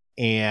enough.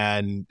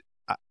 And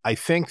I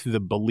think the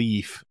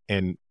belief,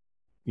 and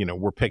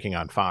we're picking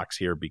on Fox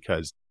here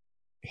because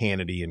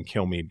Hannity and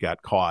Kilmeade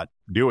got caught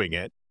doing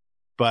it,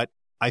 but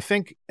I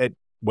think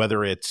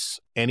whether it's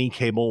any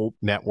cable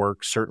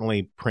network,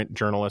 certainly print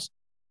journalists,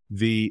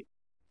 the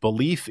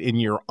belief in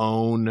your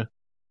own,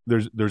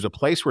 there's a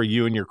place where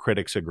you and your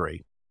critics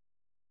agree,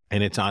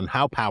 and it's on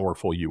how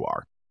powerful you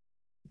are.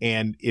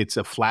 And it's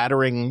a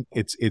flattering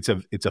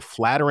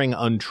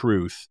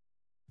untruth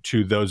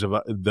to those of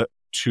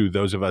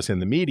us in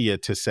the media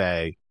to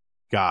say,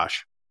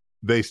 gosh,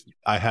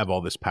 I have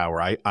all this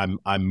power.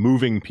 I'm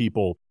moving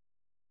people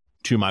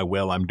to my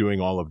will. I'm doing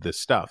all of this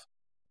stuff.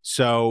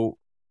 So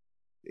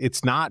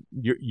it's not,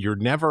 you're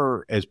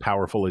never as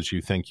powerful as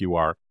you think you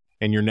are,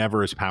 and you're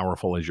never as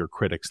powerful as your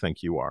critics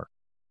think you are.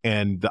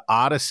 And the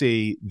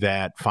odyssey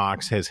that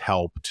Fox has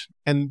helped,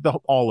 and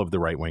all of the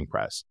right-wing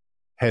press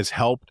has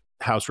helped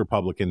House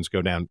Republicans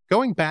go down,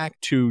 going back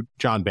to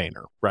John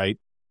Boehner, right?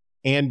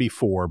 And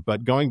before,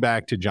 but going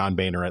back to John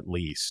Boehner at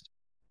least,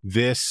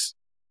 this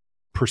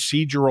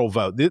procedural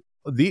vote,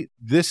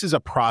 this is a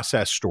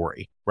process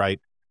story, right?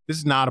 This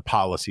is not a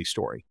policy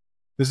story.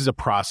 This is a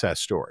process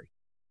story.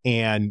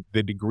 And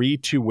the degree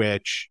to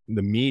which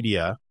the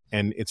media,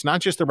 and it's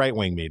not just the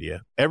right-wing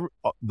media,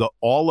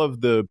 all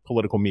of the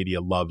political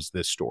media loves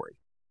this story.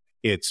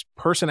 It's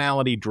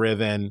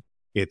personality-driven,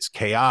 it's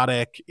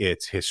chaotic,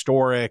 it's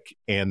historic,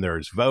 and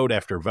there's vote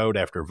after vote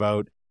after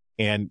vote.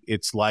 And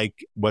it's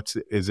like,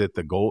 is it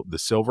the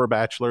Silver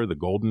Bachelor, the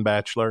Golden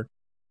Bachelor?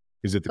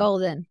 Is it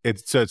Golden?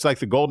 It's like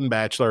the Golden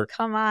Bachelor.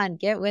 Come on,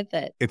 get with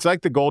it. It's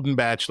like the Golden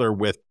Bachelor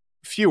with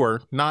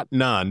fewer, not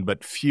none,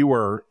 but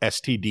fewer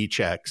STD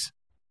checks.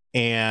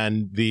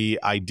 And the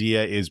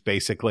idea is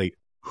basically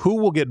who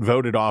will get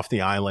voted off the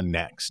island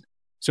next.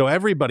 So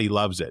everybody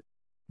loves it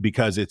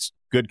because it's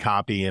good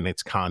copy and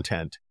it's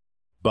content.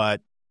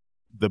 But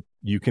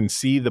you can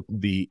see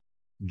the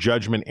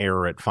judgment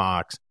error at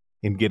Fox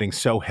in getting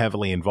so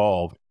heavily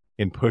involved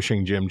in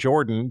pushing Jim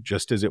Jordan,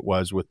 just as it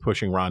was with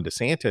pushing Ron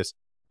DeSantis.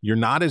 You're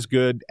not as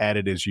good at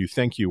it as you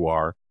think you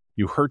are.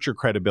 You hurt your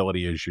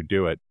credibility as you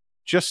do it.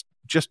 Just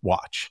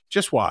watch.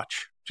 Just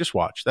watch. Just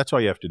watch. That's all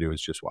you have to do is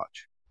just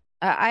watch.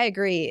 I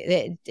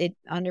agree. It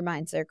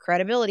undermines their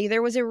credibility.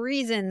 There was a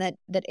reason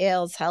that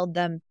Ailes held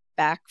them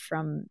back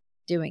from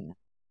doing that.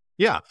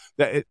 Yeah,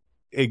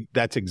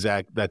 that's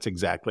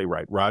exactly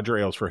right. Roger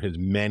Ailes, for his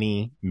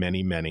many,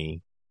 many,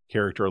 many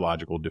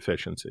characterological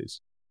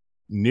deficiencies,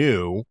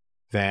 knew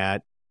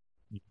that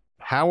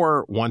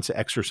power once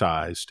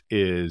exercised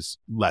is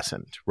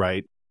lessened,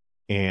 right?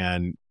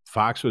 And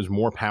Fox was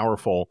more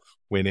powerful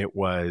when it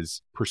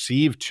was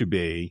perceived to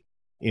be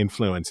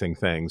influencing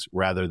things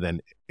rather than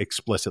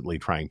explicitly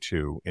trying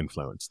to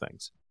influence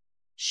things.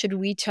 Should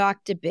we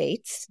talk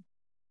debates?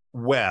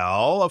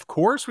 Well, of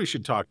course we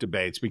should talk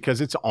debates because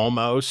it's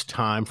almost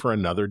time for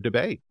another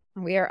debate.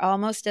 We are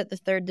almost at the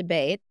third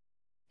debate,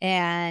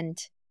 and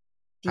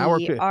the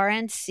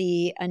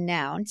RNC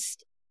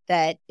announced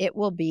that it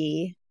will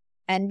be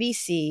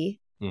NBC,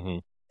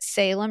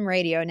 Salem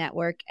Radio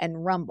Network,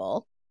 and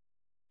Rumble.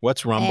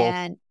 What's Rumble?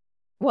 And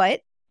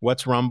what?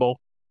 What's Rumble?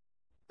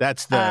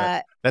 That's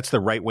the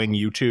right-wing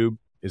YouTube.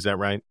 Is that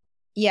right?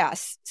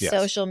 Yes.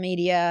 Social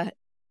media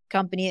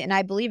company, and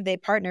I believe they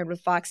partnered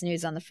with Fox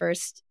News on the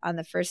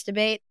first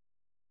debate.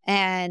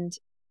 And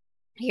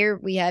here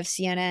we have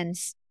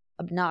CNN's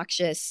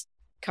obnoxious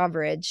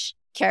coverage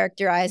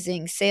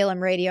characterizing Salem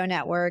Radio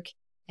Network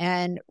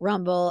and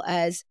Rumble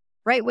as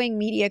right-wing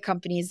media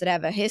companies that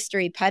have a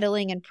history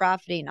peddling and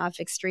profiting off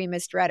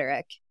extremist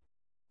rhetoric.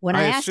 When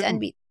I asked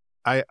NBC,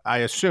 I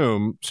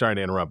assume, sorry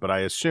to interrupt, but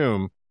I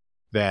assume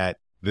that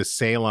the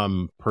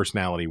Salem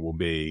personality will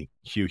be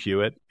Hugh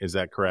Hewitt. Is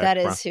that correct? That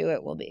is who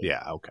it will be.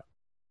 Yeah, okay.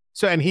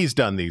 So, and he's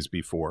done these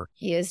before.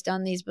 He has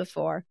done these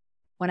before.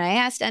 When I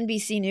asked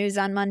NBC News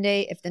on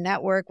Monday if the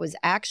network was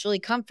actually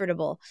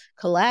comfortable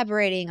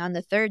collaborating on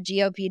the third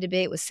GOP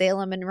debate with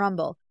Salem and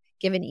Rumble,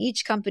 given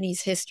each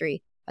company's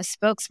history, a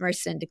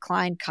spokesperson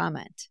declined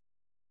comment.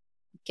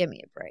 Give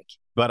me a break.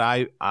 But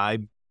I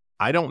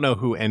don't know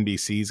who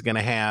NBC is going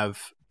to have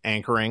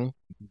anchoring.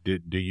 Do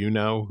you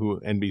know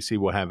who NBC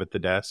will have at the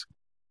desk?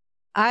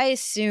 I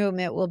assume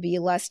it will be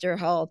Lester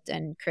Holt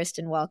and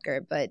Kristen Welker,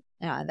 but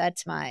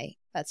that's my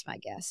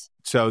guess.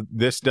 So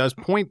this does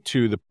point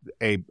to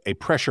a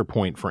pressure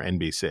point for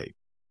NBC.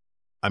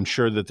 I'm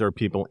sure that there are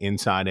people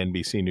inside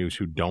NBC News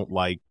who don't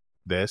like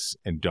this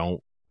and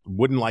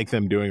wouldn't like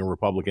them doing a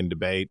Republican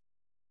debate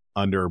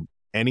under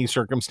any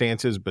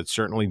circumstances, but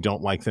certainly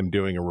don't like them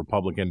doing a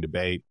Republican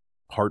debate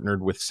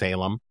partnered with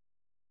Salem.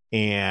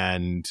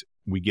 And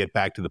we get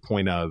back to the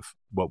point of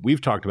what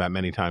we've talked about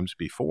many times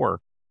before.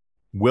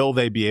 Will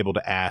they be able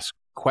to ask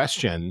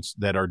questions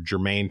that are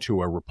germane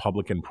to a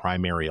Republican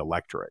primary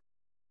electorate?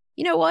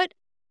 You know what?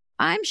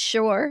 I'm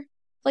sure,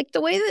 like,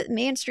 the way that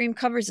mainstream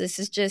covers this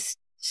is just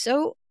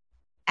so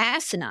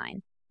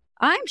asinine.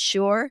 I'm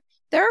sure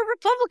there are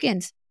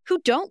Republicans who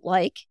don't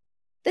like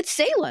that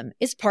Salem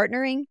is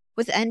partnering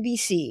with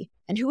NBC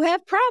and who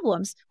have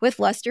problems with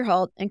Lester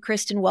Holt and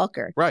Kristen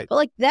Welker. Right. But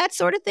like that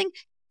sort of thing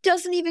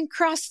doesn't even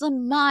cross the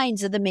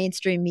minds of the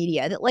mainstream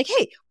media that like,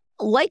 hey,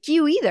 like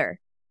you either.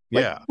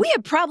 Like, yeah. We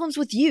have problems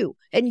with you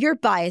and your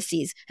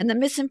biases and the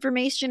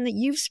misinformation that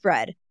you've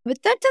spread.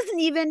 But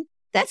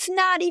that's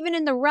not even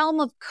in the realm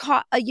of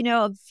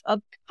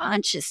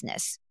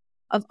consciousness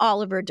of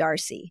Oliver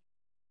Darcy.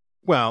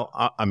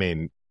 Well, I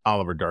mean,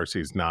 Oliver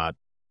Darcy's not.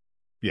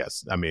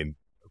 Yes, I mean,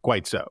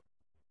 quite so.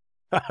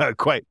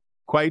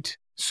 quite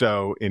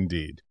so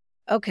indeed.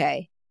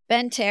 Okay.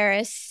 Ben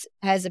Terrace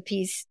has a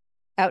piece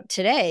out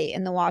today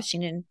in the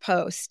Washington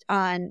Post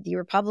on the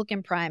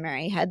Republican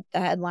primary. The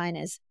headline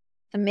is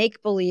 "The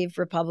Make-Believe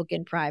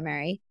Republican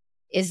Primary.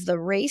 Is the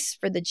race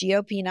for the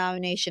GOP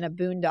nomination a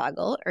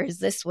boondoggle, or is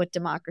this what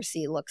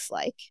democracy looks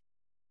like?"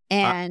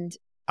 And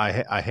I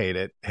hate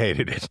it.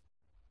 Hated it.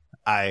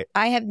 I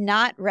have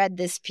not read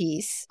this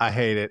piece. I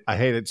hate it. I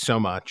hate it so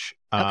much.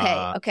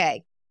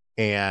 Okay.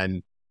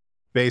 And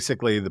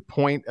basically, the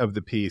point of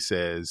the piece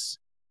is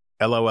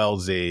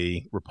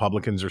LOLZ,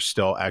 Republicans are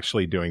still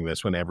actually doing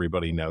this when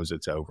everybody knows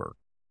it's over.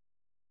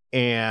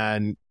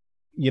 And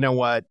you know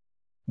what?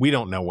 We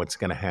don't know what's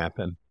going to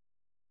happen.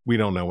 We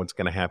don't know what's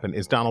going to happen.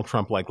 Is Donald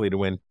Trump likely to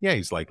win? Yeah,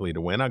 he's likely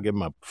to win. I'll give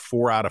him a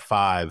 4 out of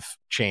 5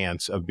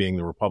 chance of being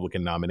the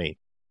Republican nominee.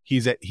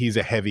 He's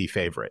a heavy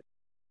favorite.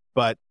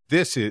 But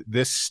this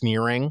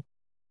sneering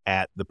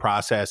at the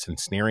process and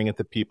sneering at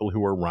the people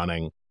who are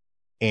running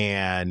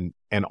and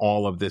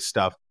all of this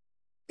stuff,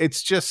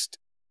 it's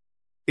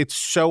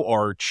so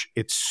arch,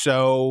 it's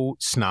so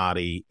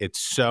snotty, it's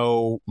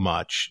so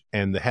much.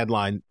 And the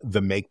headline,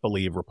 "The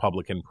Make-Believe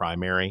Republican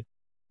Primary,"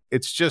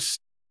 it's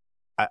just,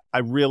 I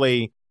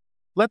really,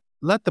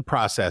 let the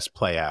process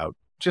play out.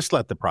 Just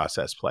let the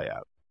process play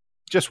out.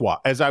 Just watch.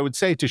 As I would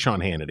say to Sean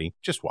Hannity,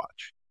 just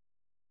watch.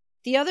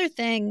 The other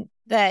thing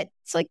that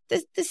it's like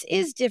this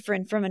is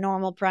different from a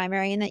normal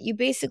primary in that you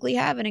basically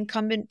have an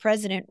incumbent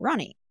president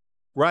running.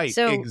 Right.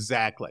 So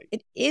exactly.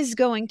 It is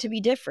going to be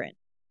different.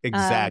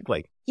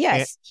 Exactly.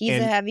 Yes, he's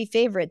a heavy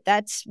favorite.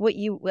 That's what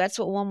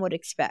one would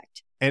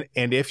expect. And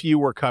if you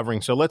were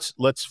covering, so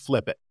let's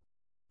flip it.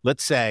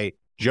 Let's say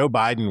Joe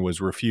Biden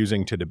was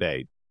refusing to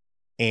debate,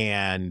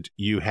 and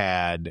you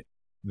had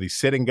the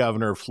sitting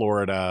governor of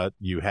Florida,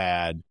 you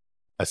had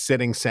a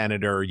sitting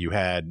senator, you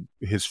had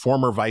his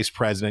former vice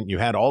president, you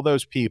had all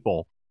those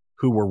people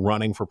who were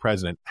running for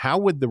president. How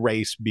would the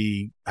race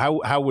be?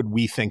 How would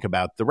we think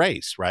about the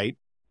race, right?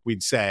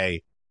 We'd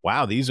say,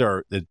 wow, these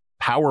are the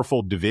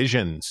powerful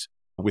divisions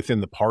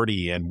within the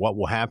party and what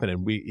will happen.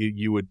 And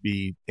you would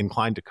be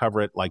inclined to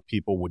cover it like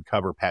people would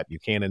cover Pat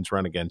Buchanan's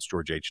run against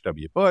George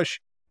H.W. Bush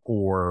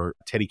or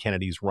Teddy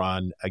Kennedy's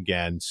run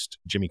against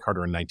Jimmy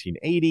Carter in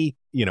 1980.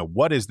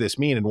 What does this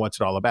mean and what's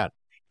it all about?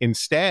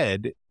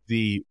 Instead,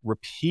 the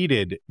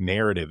repeated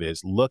narrative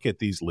is, look at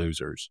these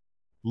losers.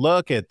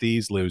 Look at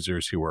these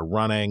losers who are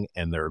running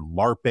and they're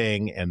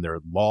LARPing and they're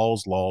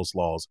lols.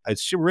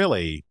 It's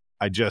really,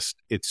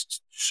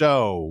 it's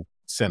so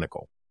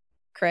cynical.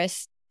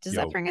 Chris, does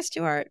that bring us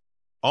to our...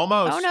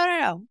 Almost.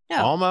 Oh, no.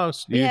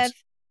 Almost.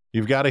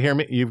 You've got to hear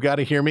me. You've got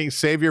to hear me.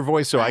 Save your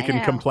voice so I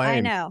can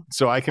complain. I know.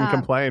 So I can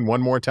complain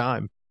one more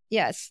time.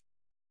 Yes.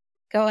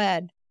 Go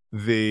ahead.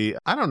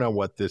 I don't know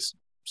what this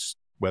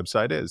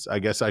website is. I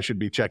guess I should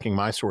be checking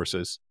my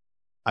sources.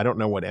 I don't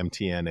know what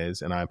MTN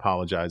is, and I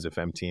apologize if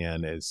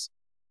MTN is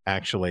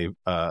actually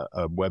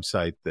a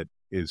website that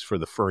is for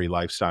the furry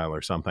lifestyle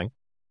or something.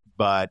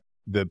 But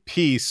the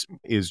piece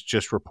is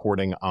just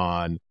reporting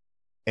on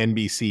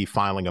NBC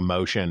filing a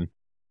motion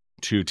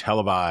to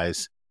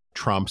televise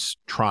Trump's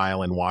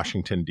trial in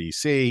Washington,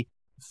 D.C.,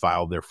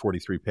 filed their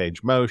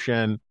 43-page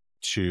motion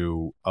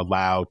to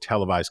allow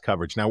televised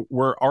coverage. Now,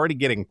 we're already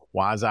getting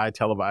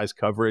quasi-televised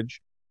coverage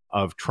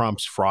of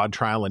Trump's fraud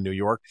trial in New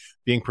York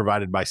being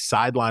provided by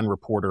sideline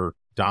reporter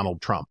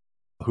Donald Trump,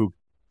 who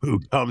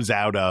comes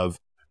out of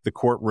the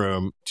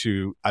courtroom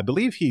to, I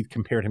believe he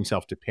compared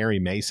himself to Perry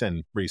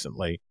Mason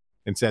recently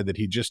and said that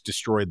he just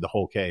destroyed the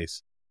whole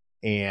case.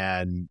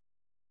 And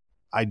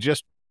I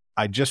just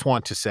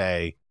want to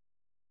say,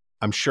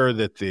 I'm sure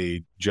that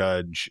the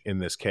judge in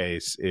this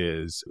case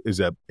is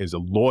a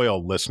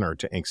loyal listener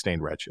to Ink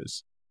Stained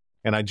Wretches.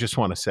 And I just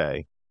want to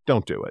say,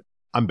 don't do it.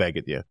 I'm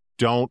begging you.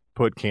 Don't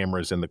put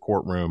cameras in the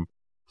courtroom.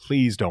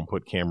 Please don't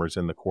put cameras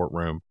in the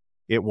courtroom.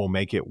 It will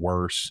make it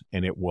worse,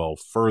 and it will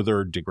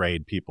further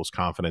degrade people's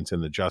confidence in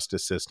the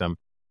justice system.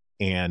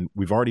 And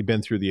we've already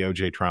been through the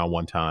OJ trial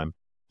one time.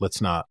 Let's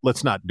not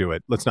do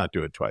it. Let's not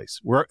do it twice.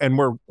 We're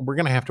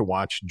going to have to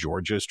watch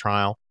Georgia's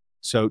trial.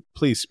 So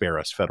please spare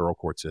us, federal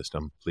court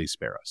system. Please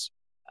spare us.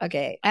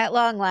 Okay. At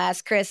long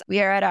last, Chris,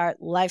 we are at our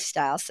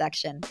lifestyle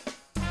section.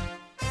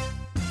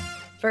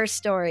 First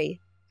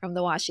story from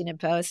the Washington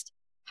Post: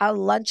 how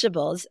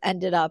Lunchables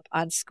ended up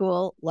on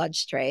school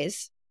lunch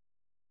trays.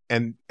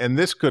 And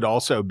this could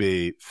also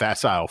be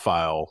facile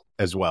file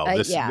as well.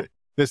 This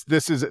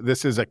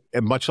is a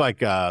much like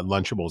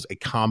Lunchables, a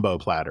combo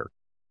platter.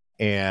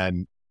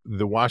 And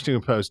the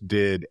Washington Post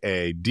did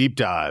a deep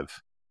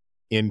dive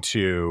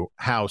into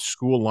how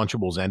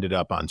Lunchables ended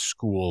up on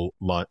school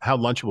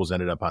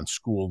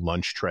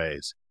lunch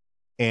trays,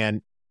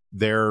 and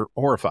they're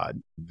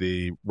horrified.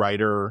 The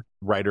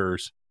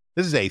writers.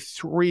 This is a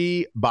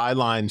 3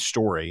 byline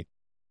story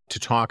to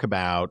talk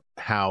about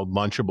how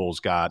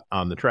Lunchables got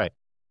on the tray,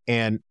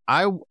 and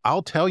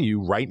I'll tell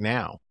you right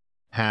now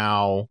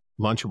how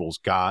Lunchables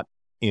got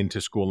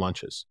into school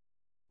lunches,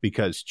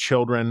 because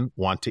children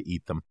want to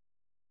eat them.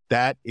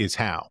 That is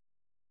how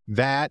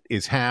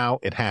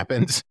it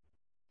happens.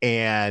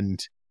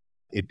 And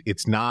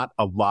it's not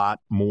a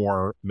lot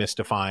more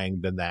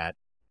mystifying than that,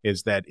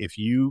 is that if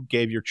you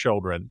gave your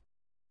children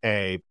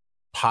a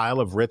pile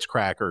of Ritz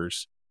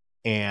crackers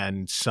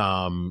and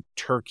some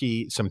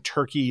turkey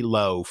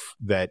loaf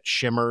that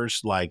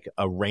shimmers like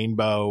a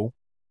rainbow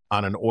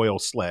on an oil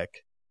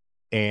slick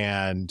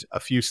and a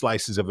few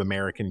slices of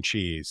American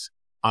cheese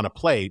on a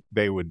plate,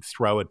 they would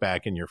throw it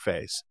back in your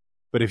face.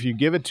 But if you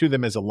give it to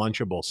them as a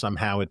Lunchable,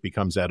 somehow it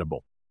becomes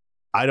edible.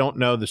 I don't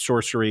know the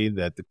sorcery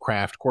that the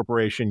Kraft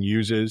Corporation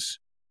uses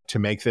to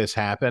make this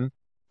happen,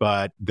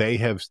 but they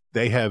have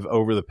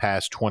over the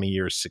past 20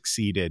 years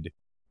succeeded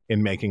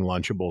in making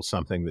Lunchables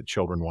something that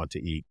children want to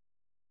eat.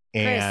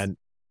 And Chris,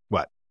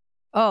 what?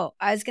 Oh,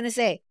 I was going to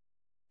say,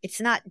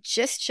 it's not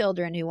just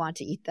children who want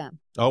to eat them.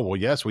 Oh, well,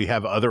 yes, we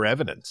have other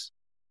evidence.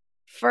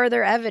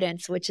 Further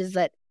evidence, which is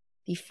that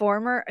the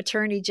former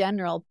Attorney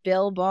General,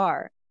 Bill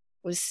Barr,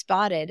 was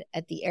spotted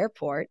at the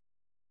airport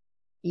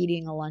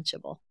eating a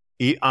Lunchable.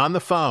 Eat on the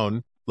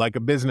phone like a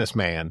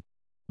businessman,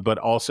 but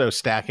also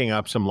stacking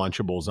up some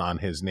Lunchables on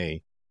his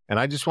knee. And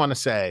I just want to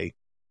say,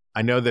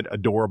 I know that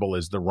adorable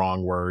is the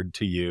wrong word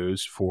to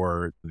use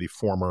for the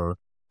former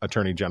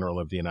Attorney General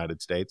of the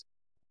United States,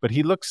 but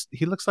he looks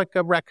like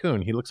a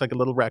raccoon. He looks like a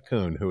little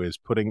raccoon who is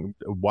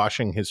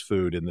washing his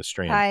food in the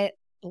stream. I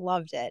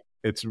loved it.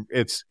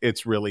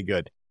 It's really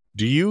good.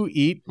 Do you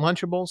eat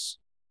Lunchables?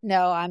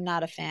 No, I'm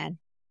not a fan.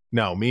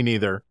 No, me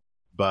neither.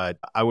 But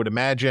I would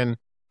imagine,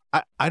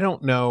 I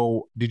don't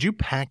know. Did you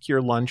pack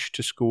your lunch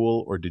to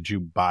school or did you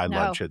buy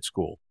lunch at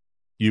school?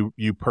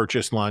 You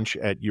purchased lunch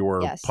at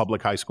your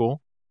public high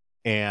school?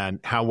 And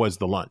how was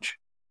the lunch?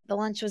 The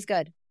lunch was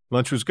good.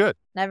 Lunch was good.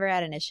 Never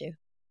had an issue.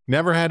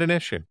 Never had an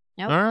issue.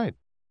 Nope. All right.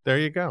 There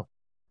you go.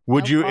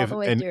 Would you all the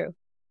way through.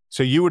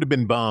 So you would have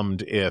been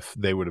bummed if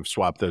they would have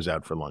swapped those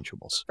out for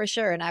Lunchables. For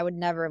sure. And I would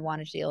never have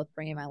wanted to deal with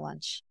bringing my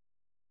lunch.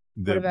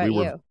 What about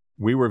you?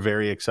 We were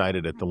very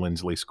excited at the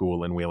Lindsley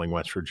School in Wheeling,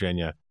 West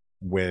Virginia,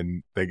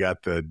 when they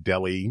got the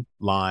deli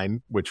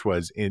line, which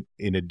was in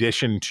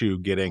addition to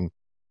getting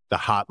the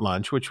hot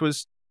lunch, which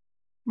was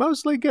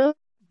mostly good,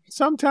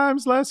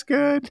 sometimes less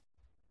good,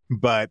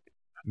 but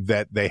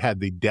that they had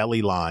the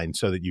deli line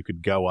so that you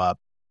could go up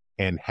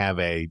and have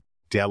a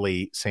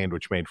deli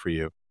sandwich made for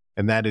you.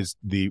 And that is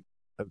the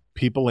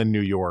people in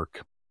New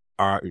York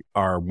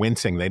are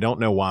wincing. They don't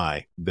know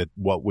why that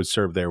what was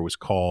served there was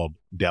called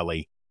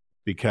deli,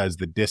 because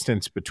the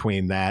distance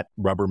between that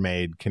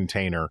Rubbermaid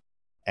container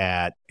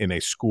in a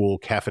school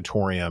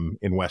cafetorium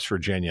in West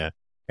Virginia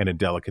and a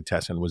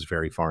delicatessen was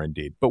very far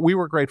indeed. But we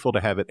were grateful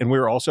to have it. And we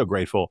were also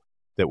grateful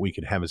that we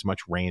could have as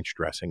much ranch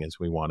dressing as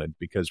we wanted,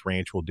 because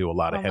ranch will do a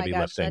lot of heavy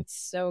lifting. That's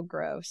so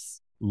gross.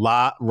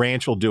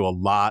 Ranch will do a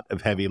lot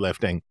of heavy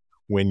lifting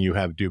when you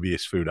have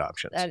dubious food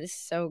options. That is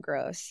so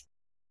gross.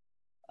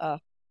 Oh,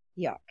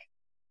 yuck.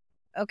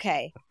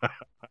 Okay.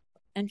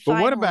 And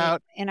finally, what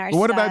about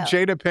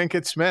Jada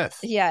Pinkett Smith?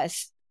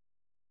 Yes.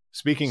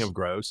 Speaking of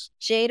gross,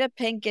 Jada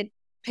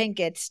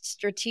Pinkett's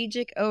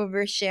strategic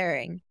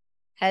oversharing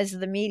has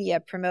the media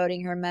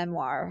promoting her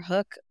memoir,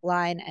 Hook,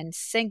 Line, and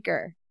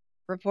Sinker,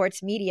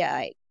 reports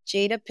Mediaite.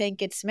 Jada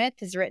Pinkett Smith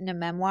has written a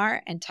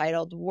memoir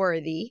entitled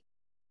Worthy,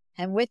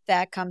 and with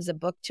that comes a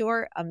book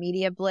tour, a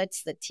media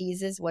blitz that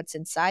teases what's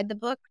inside the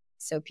book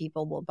so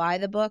people will buy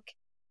the book.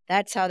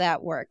 That's how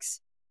that works.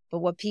 But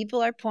what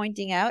people are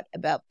pointing out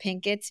about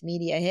Pinkett's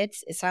media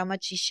hits is how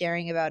much she's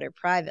sharing about her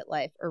private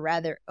life, or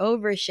rather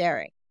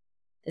oversharing.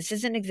 This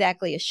isn't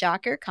exactly a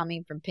shocker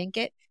coming from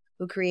Pinkett,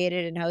 who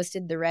created and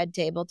hosted the Red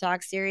Table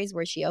Talk series,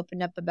 where she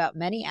opened up about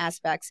many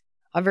aspects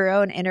of her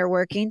own inner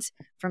workings,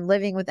 from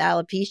living with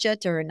alopecia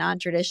to her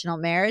non-traditional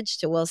marriage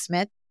to Will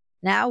Smith.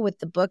 Now, with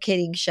the book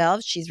hitting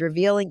shelves, she's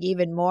revealing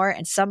even more,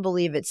 and some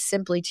believe it's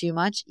simply too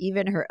much,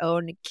 even her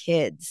own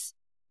kids.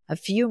 A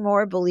few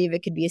more believe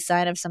it could be a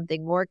sign of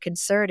something more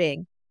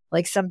concerning,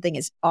 like something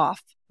is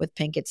off with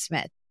Pinkett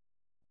Smith.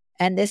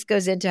 And this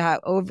goes into how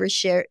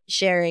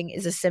oversharing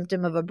is a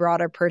symptom of a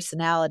broader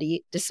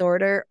personality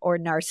disorder or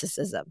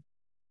narcissism.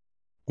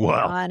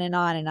 Well, on and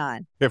on and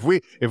on. If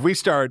we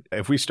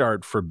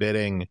start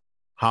forbidding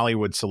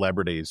Hollywood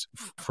celebrities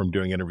from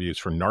doing interviews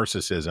for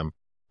narcissism,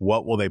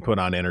 what will they put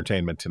on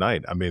Entertainment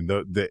Tonight? I mean,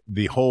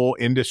 the whole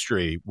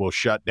industry will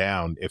shut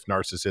down if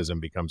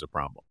narcissism becomes a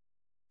problem.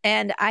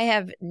 And I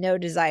have no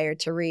desire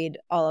to read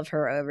all of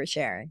her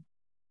oversharing.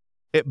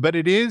 But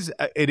it is,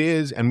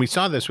 and we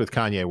saw this with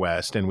Kanye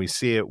West, and we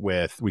saw it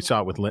with,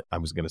 I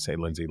was going to say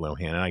Lindsay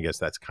Lohan, and I guess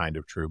that's kind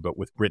of true, but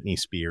with Britney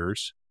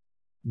Spears,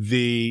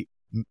 the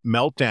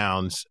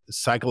meltdowns,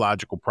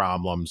 psychological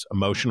problems,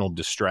 emotional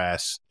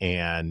distress,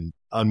 and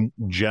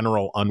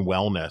general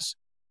unwellness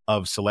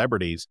of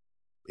celebrities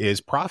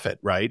is profit,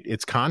 right?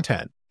 It's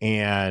content.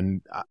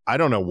 And I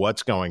don't know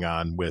what's going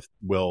on with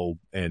Will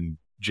and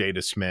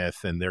Jada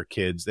Smith and their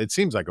kids. It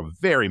seems like a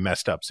very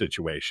messed up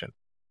situation.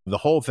 The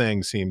whole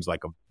thing seems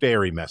like a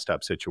very messed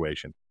up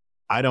situation.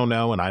 I don't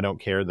know, and I don't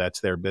care.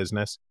 That's their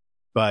business.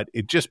 But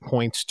it just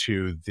points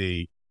to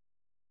the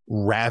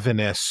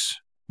ravenous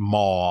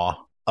maw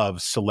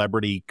of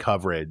celebrity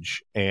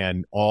coverage,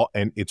 and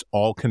it's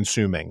all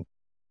consuming.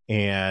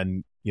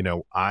 And, you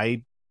know,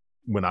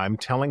 when I'm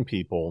telling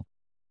people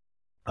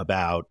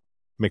about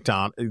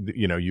McDonald's,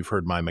 you know, you've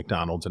heard my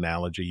McDonald's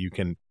analogy. You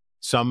can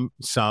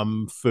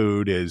some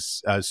food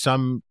is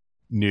some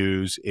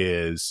news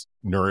is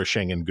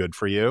nourishing and good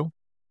for you.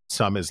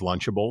 Some is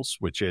Lunchables,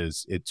 which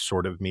is it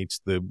sort of meets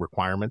the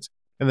requirements,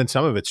 and then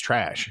some of it's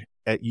trash.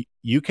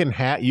 You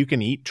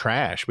can eat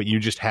trash, but you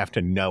just have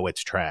to know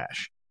it's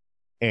trash.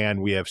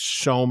 And we have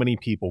so many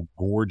people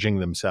gorging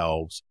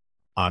themselves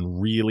on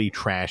really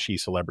trashy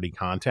celebrity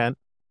content.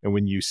 And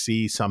when you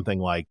see something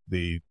like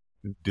the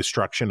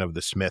destruction of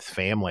the Smith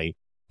family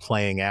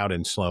playing out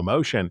in slow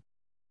motion,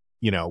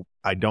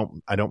 I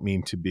don't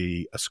mean to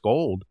be a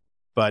scold,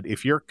 but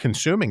if you're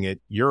consuming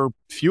it, you're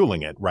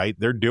fueling it, right?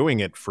 They're doing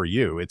it for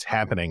you. It's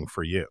happening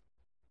for you.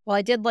 Well,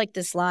 I did like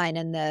this line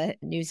in the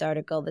news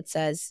article that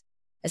says,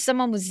 as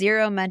someone with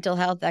zero mental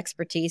health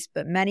expertise,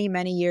 but many,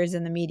 many years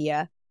in the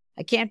media,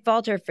 I can't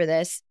fault her for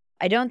this.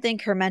 I don't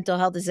think her mental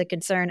health is a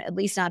concern, at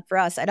least not for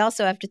us. I'd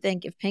also have to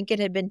think if Pinkett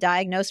had been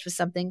diagnosed with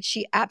something,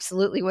 she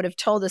absolutely would have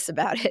told us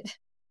about it.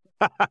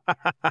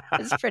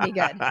 It's pretty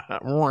good.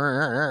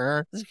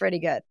 It's pretty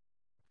good.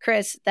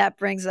 Chris, that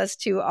brings us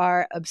to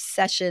our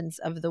obsessions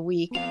of the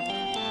week,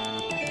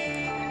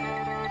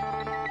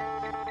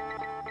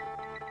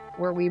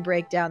 where we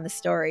break down the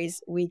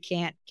stories we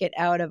can't get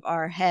out of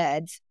our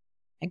heads.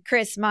 And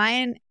Chris,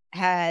 mine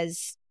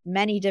has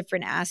many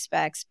different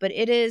aspects, but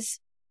it is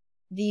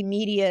the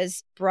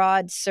media's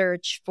broad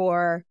search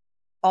for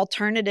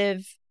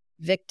alternative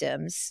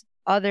victims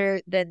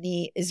other than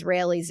the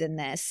Israelis in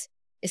this.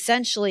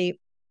 Essentially,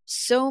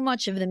 so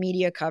much of the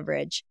media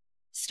coverage,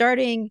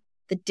 starting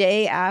the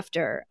day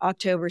after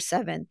October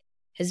 7th,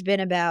 has been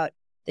about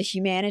the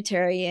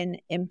humanitarian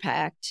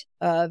impact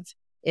of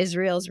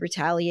Israel's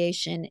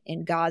retaliation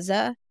in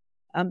Gaza.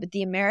 But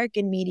the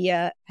American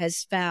media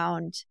has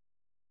found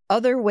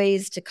other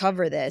ways to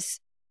cover this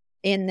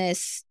in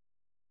this,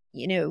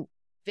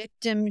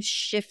 victim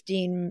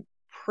shifting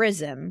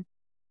prism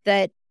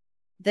that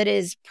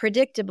is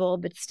predictable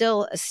but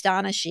still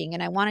astonishing.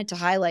 And I wanted to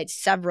highlight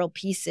several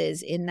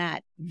pieces in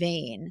that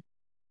vein.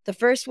 The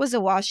first was a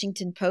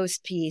Washington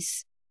Post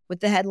piece with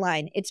the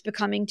headline, "It's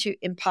becoming too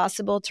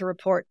impossible to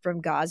report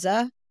from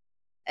Gaza,"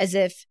 as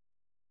if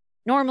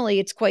normally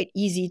it's quite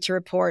easy to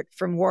report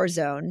from war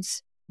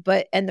zones,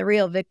 and the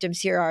real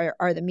victims here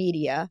are the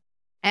media.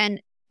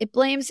 And it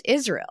blames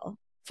Israel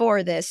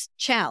for this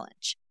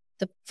challenge.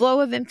 The flow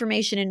of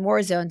information in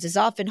war zones is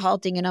often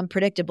halting and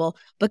unpredictable,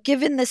 but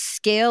given the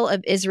scale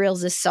of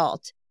Israel's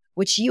assault,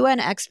 which UN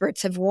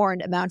experts have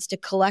warned amounts to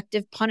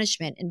collective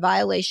punishment in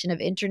violation of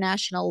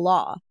international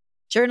law,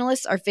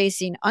 journalists are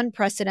facing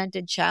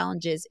unprecedented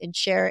challenges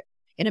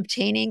in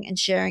obtaining and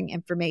sharing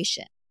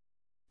information.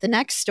 The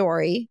next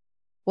story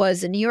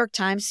was a New York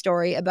Times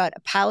story about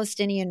a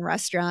Palestinian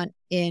restaurant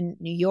in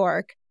New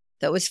York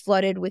that was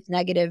flooded with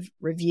negative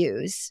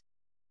reviews.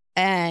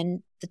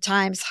 And the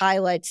Times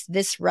highlights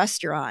this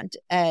restaurant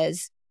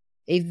as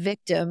a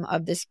victim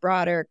of this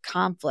broader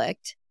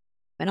conflict.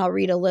 And I'll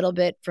read a little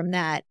bit from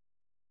that.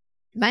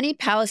 Many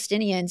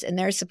Palestinians and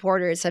their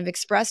supporters have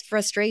expressed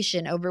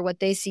frustration over what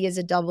they see as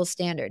a double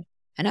standard,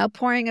 an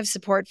outpouring of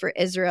support for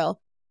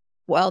Israel,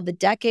 while the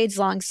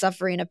decades-long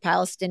suffering of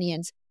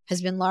Palestinians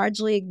has been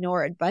largely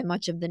ignored by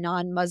much of the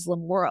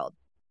non-Muslim world.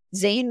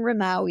 Zain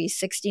Ramawi,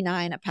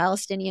 69, a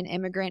Palestinian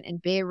immigrant in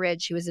Bay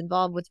Ridge who was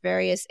involved with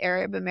various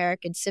Arab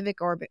American civic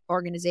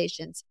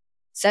organizations,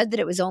 said that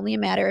it was only a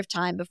matter of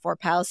time before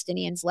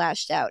Palestinians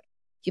lashed out.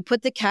 If you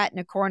put the cat in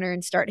a corner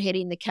and start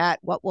hitting the cat,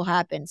 what will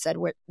happen, said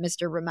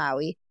Mr.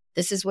 Ramawi.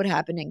 This is what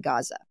happened in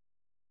Gaza.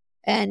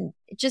 And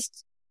it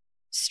just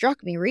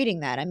struck me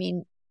reading that. I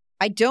mean,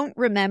 I don't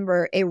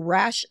remember a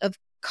rash of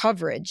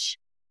coverage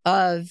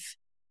of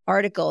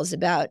articles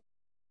about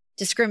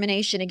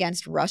discrimination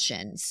against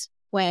Russians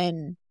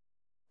when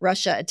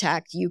Russia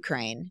attacked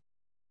Ukraine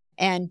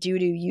and due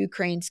to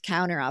Ukraine's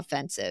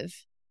counteroffensive.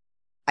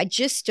 I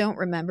just don't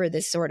remember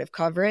this sort of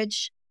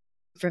coverage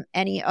from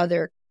any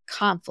other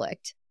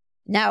conflict.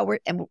 Now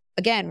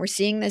we're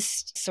seeing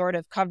this sort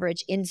of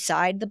coverage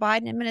inside the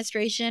Biden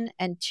administration,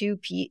 and two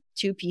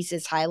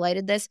pieces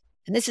highlighted this.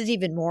 And this is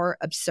even more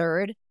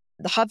absurd.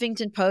 The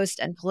Huffington Post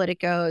and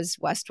Politico's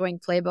West Wing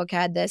Playbook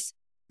had this.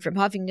 From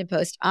Huffington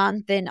Post,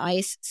 on thin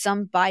ice,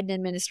 some Biden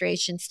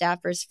administration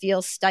staffers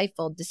feel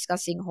stifled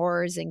discussing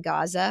horrors in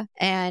Gaza.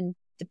 And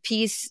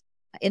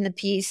in the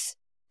piece,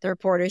 the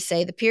reporters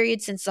say the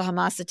period since the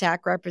Hamas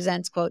attack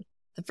represents, quote,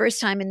 the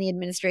first time in the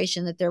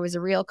administration that there was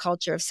a real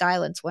culture of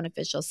silence, one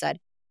official said.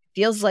 It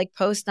feels like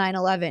post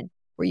 9/11,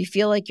 where you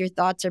feel like your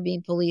thoughts are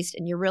being policed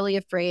and you're really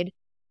afraid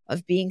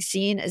of being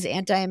seen as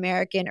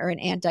anti-American or an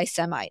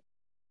anti-Semite.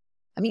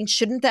 I mean,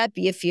 shouldn't that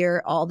be a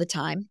fear all the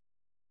time?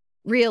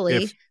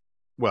 Really?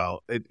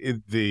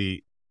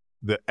 The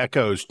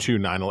echoes to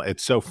 9/11.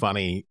 It's so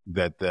funny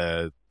that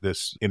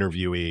this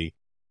interviewee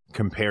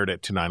compared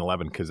it to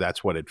 9/11 because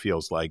that's what it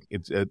feels like.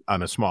 It's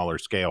on a smaller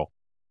scale.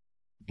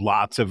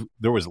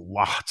 There was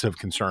lots of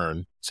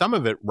concern. Some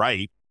of it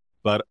right,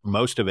 but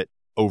most of it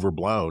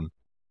overblown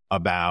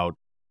about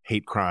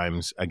hate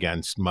crimes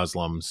against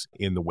Muslims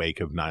in the wake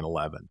of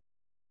 9/11.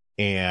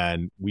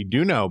 And we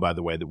do know, by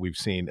the way, that we've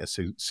seen a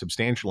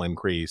substantial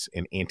increase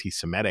in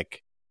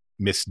anti-Semitic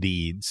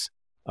misdeeds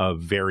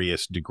of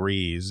various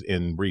degrees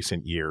in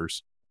recent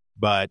years.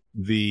 But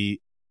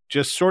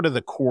just sort of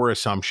the core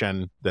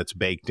assumption that's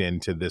baked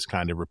into this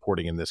kind of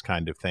reporting and this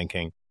kind of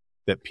thinking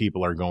that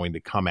people are going to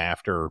come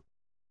after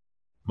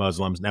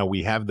Muslims. Now,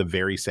 we have the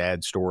very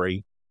sad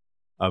story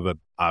of a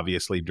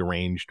obviously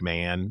deranged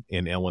man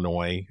in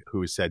Illinois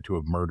who is said to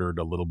have murdered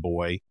a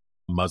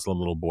Muslim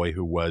little boy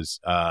who was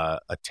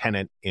a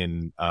tenant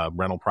in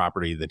rental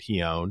property that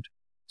he owned.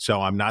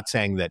 So I'm not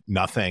saying that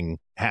nothing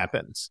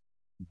happens,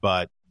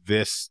 but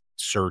this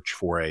search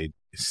for a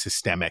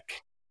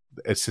systemic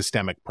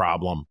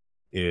problem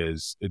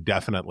is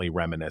definitely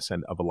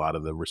reminiscent of a lot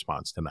of the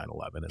response to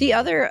 9/11. The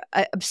other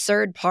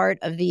absurd part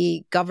of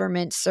the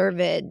government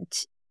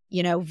servant,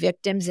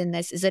 victims in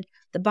this is that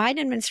the Biden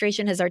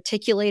administration has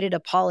articulated a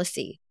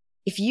policy.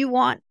 If you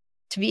want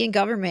to be in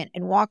government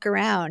and walk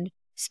around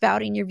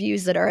spouting your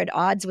views that are at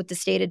odds with the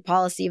stated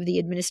policy of the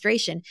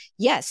administration,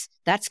 yes,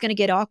 that's going to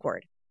get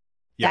awkward.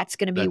 Yeah, that's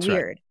going to be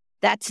weird. Right.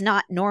 That's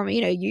not normal.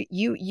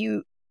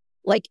 You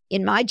like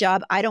in my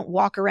job, I don't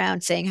walk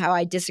around saying how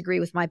I disagree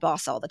with my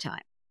boss all the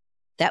time.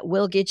 That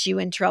will get you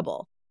in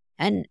trouble.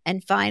 And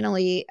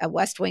finally, a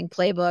West Wing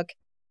playbook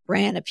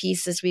ran a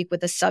piece this week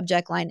with a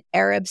subject line,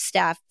 Arab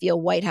staff feel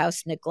White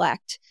House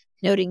neglect,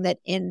 noting that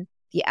in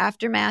the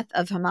aftermath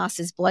of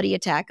Hamas's bloody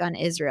attack on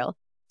Israel,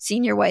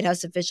 senior White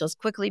House officials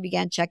quickly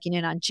began checking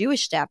in on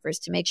Jewish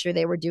staffers to make sure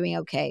they were doing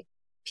okay.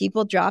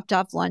 People dropped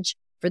off lunch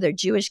for their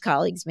Jewish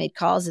colleagues, made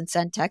calls and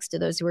sent texts to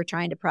those who were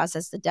trying to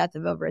process the death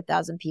of over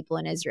 1,000 people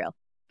in Israel.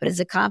 But as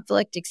the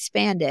conflict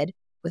expanded,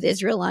 with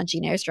Israel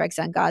launching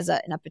airstrikes on Gaza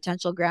and a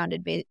potential ground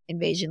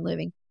invasion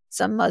looming,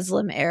 some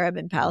Muslim, Arab,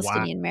 and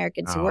Palestinian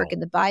Americans who work in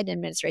the Biden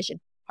administration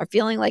are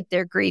feeling like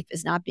their grief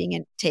is not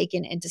being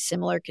taken into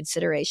similar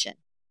consideration.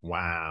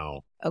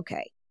 Wow.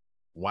 Okay.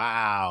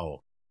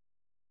 Wow.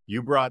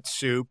 You brought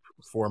soup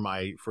for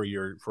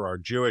our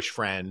Jewish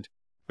friend,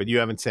 but you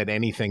haven't said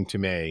anything to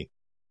me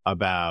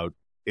about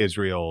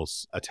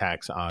Israel's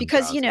attacks on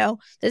Because, Gaza.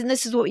 And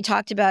this is what we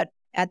talked about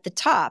at the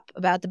top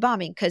about the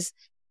bombing, because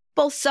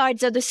both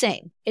sides are the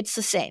same. It's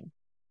the same.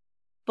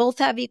 Both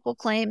have equal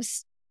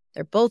claims.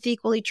 They're both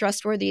equally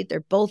trustworthy. They're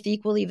both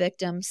equally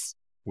victims.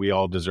 We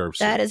all deserve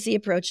soup. That is the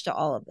approach to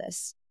all of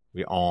this.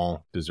 We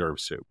all deserve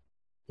soup.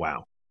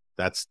 Wow.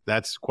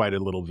 That's quite a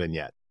little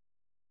vignette.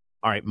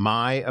 All right.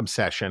 My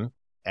obsession,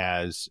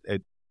 as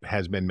it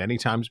has been many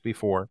times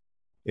before,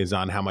 is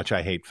on how much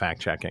I hate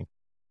fact-checking.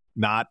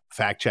 Not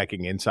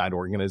fact-checking inside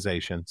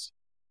organizations.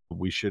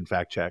 We should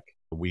fact-check.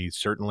 We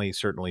certainly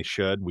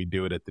should. We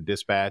do it at the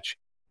Dispatch.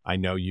 I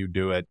know you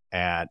do it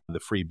at the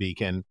Free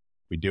Beacon.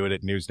 We do it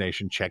at News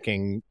Nation.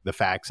 Checking the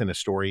facts in a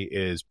story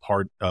is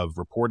part of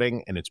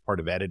reporting and it's part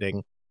of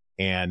editing.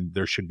 And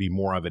there should be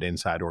more of it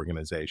inside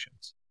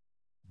organizations.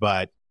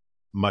 But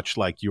much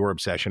like your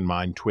obsession,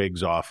 mine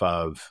twigs off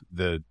of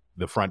the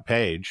front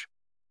page.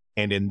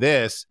 And in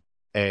this,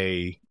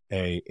 a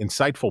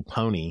insightful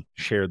pony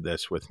shared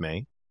this with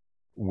me,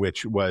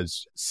 which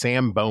was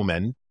Sam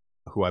Bowman,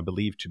 who I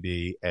believe to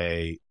be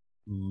a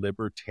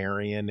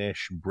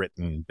libertarianish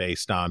Briton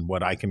based on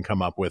what I can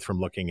come up with from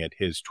looking at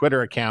his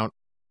Twitter account,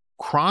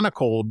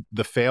 chronicled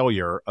the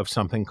failure of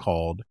something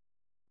called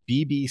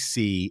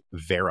BBC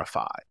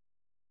Verify.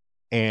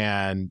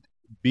 And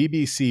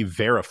BBC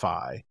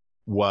Verify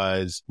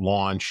was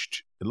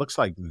launched, it looks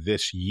like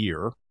this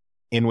year,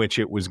 in which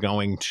it was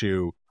going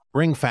to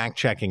bring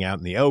fact-checking out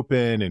in the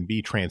open and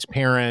be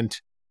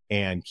transparent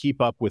and keep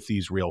up with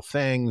these real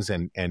things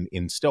and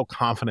instill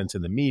confidence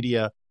in the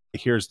media.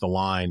 Here's the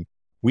line.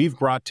 We've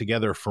brought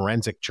together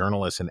forensic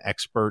journalists and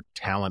expert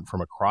talent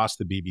from across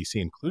the BBC,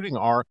 including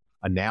our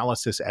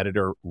analysis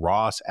editor,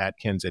 Ross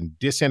Atkins, and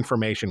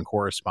disinformation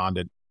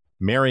correspondent,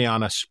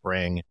 Mariana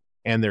Spring,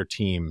 and their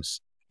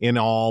teams. In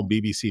all,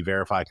 BBC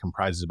Verify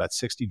comprises about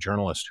 60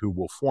 journalists who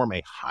will form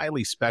a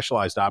highly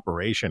specialized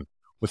operation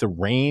with a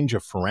range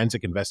of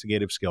forensic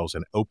investigative skills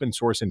and open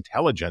source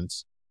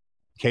intelligence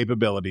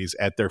capabilities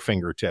at their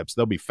fingertips.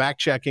 They'll be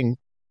fact-checking,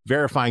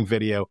 verifying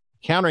video,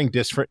 countering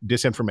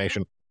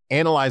disinformation,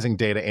 analyzing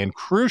data, and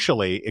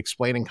crucially,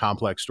 explaining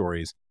complex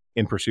stories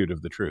in pursuit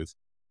of the truth.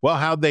 Well,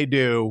 how'd they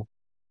do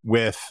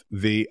with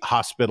the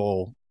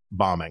hospital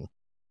bombing?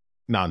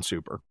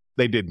 Non-super.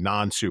 They did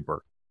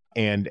non-super.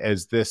 And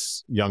as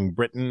this young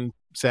Briton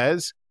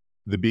says,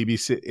 the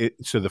BBC,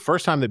 so the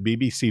first time that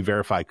BBC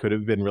Verify could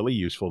have been really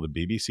useful, the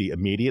BBC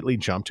immediately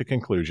jumped to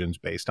conclusions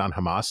based on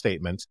Hamas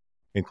statements,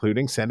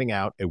 including sending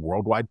out a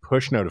worldwide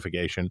push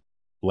notification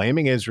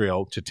blaming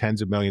Israel to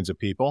tens of millions of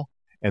people.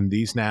 And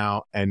these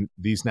now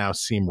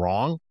seem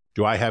wrong.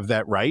 Do I have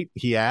that right?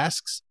 He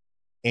asks.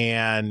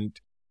 And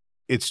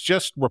it's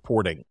just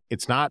reporting.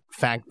 It's not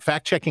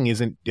fact-checking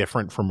isn't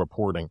different from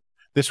reporting.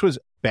 This was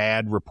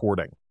bad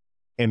reporting.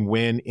 And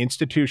when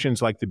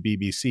institutions like the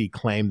BBC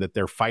claim that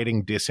they're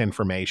fighting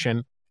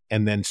disinformation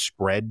and then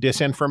spread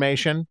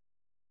disinformation,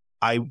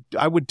 I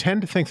would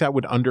tend to think that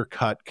would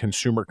undercut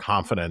consumer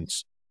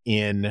confidence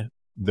in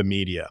the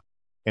media.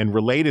 And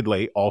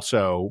relatedly,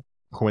 also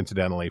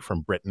coincidentally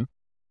from Britain,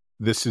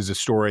 this is a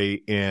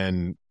story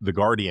in The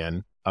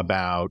Guardian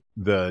about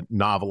the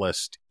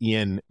novelist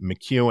Ian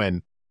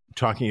McEwan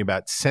talking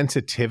about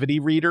sensitivity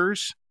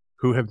readers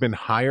who have been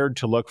hired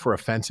to look for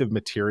offensive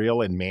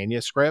material in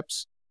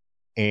manuscripts.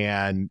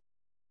 And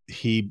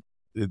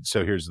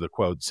so here's the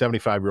quote,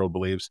 75-year-old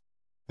believes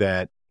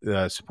that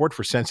support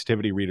for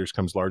sensitivity readers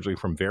comes largely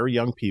from very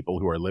young people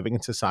who are living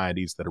in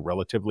societies that are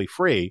relatively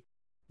free,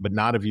 but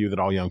not a view that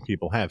all young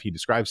people have. He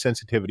describes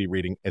sensitivity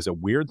reading as a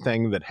weird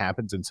thing that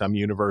happens in some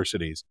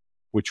universities,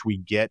 which we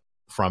get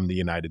from the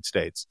United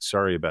States.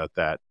 Sorry about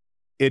that.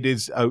 It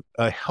is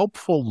a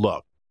helpful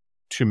look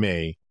to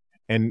me,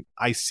 and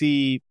I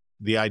see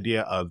the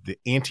idea of the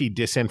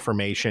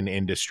anti-disinformation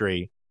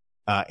industry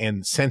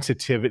and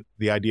sensitivity,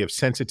 the idea of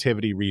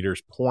sensitivity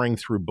readers pouring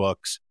through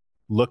books,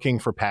 looking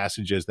for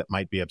passages that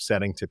might be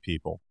upsetting to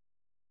people.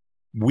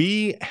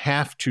 We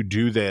have to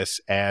do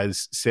this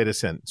as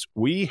citizens.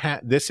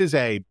 This is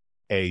a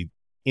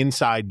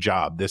inside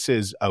job. This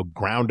is a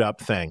ground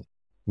up thing.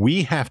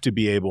 We have to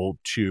be able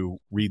to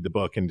read the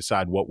book and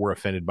decide what we're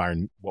offended by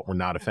and what we're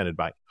not offended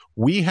by.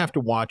 We have to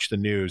watch the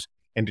news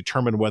and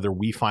determine whether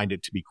we find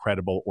it to be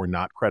credible or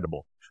not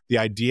credible. The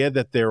idea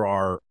that there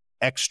are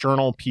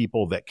external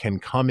people that can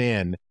come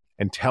in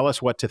and tell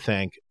us what to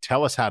think,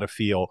 tell us how to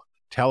feel,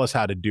 tell us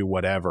how to do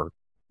whatever.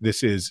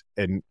 This is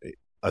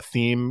a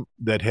theme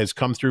that has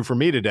come through for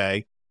me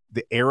today.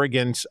 The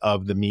arrogance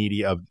of the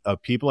media,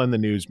 of people in the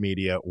news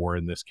media, or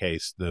in this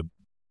case,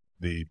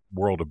 the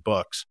world of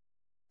books,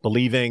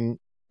 believing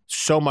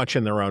so much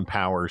in their own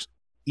powers,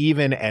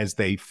 even as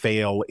they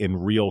fail in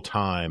real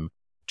time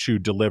to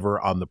deliver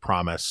on the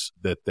promise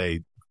that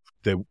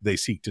they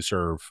seek to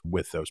serve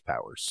with those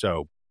powers.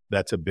 So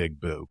that's a big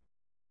boo.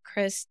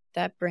 Chris,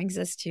 that brings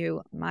us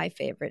to my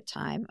favorite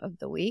time of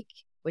the week,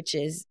 which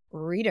is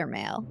reader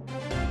mail.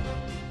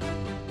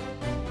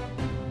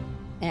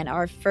 And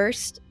our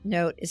first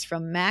note is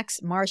from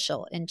Max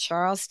Marshall in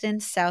Charleston,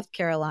 South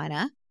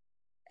Carolina.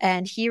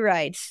 And he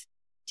writes,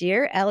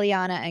 "Dear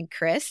Eliana and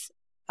Chris,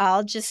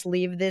 I'll just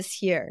leave this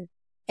here."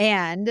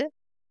 And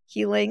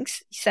he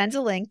sends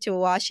a link to a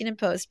Washington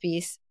Post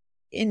piece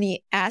in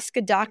the Ask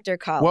a Doctor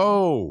column.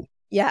 Whoa.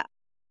 Yeah.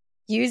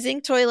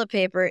 "Using toilet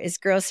paper is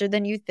grosser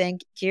than you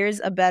think. Here's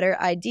a better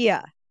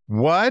idea."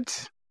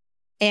 What?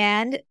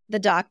 And the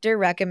doctor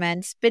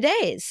recommends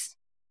bidets.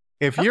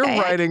 If you're I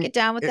writing, can get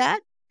down with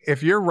that.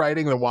 If you're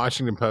writing the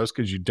Washington Post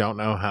because you don't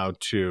know how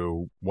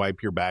to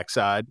wipe your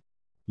backside,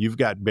 you've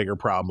got bigger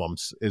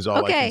problems, is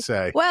all I can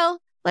say. Well,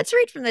 let's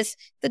read from this.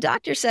 The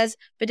doctor says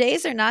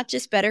bidets are not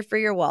just better for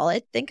your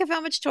wallet. Think of how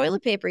much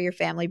toilet paper your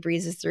family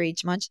breezes through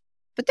each month,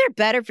 but they're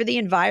better for the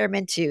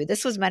environment too.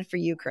 This was meant for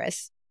you,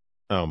 Chris.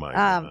 Oh my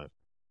God.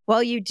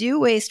 While you do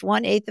waste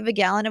 1/8 of a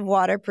gallon of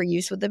water per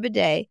use with a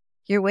bidet,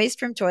 your waste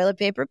from toilet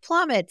paper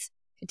plummets.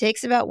 It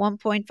takes about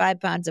 1.5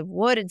 pounds of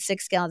wood and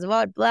 6 gallons of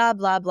water, blah,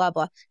 blah, blah,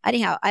 blah.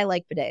 Anyhow, I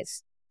like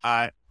bidets.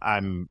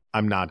 I'm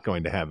not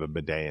going to have a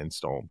bidet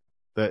installed.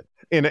 But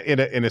in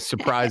a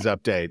surprise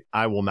update,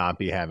 I will not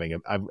be having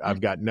it.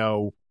 I've got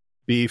no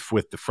beef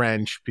with the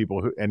French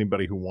people,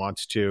 anybody who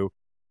wants to,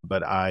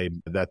 but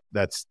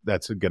that's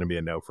going to be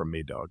a no from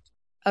me, dog.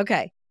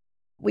 Okay.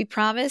 We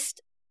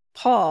promised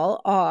Paul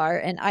R.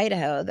 in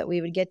Idaho that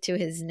we would get to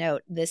his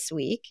note this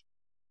week.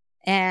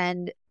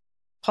 And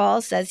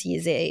Paul says he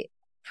is a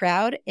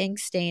proud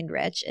ink-stained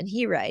wretch, and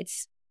he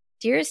writes,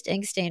 "Dearest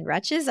ink-stained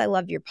wretches, I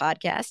love your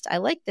podcast. I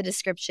like the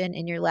description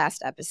in your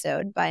last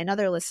episode by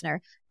another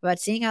listener about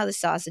seeing how the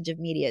sausage of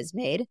media is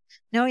made.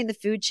 Knowing the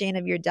food chain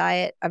of your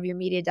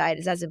media diet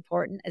is as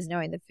important as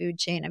knowing the food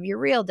chain of your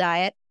real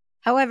diet.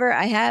 However,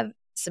 I have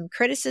some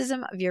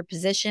criticism of your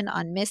position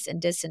on mis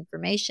and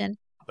disinformation.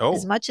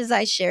 As much as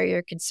I share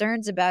your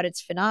concerns about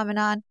its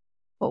phenomenon,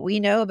 what we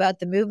know about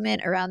the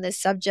movement around this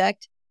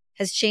subject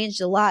has changed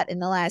a lot in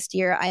the last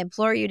year. I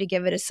implore you to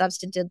give it a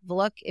substantive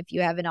look if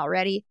you haven't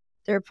already.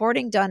 The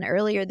reporting done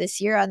earlier this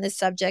year on this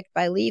subject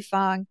by Lee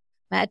Fong,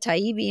 Matt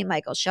Taibbi,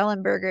 Michael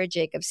Schellenberger,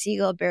 Jacob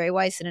Siegel, Barry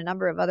Weiss, and a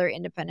number of other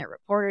independent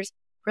reporters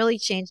really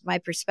changed my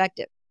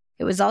perspective.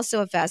 It was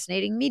also a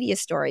fascinating media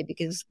story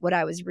because what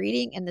I was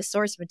reading in the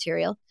source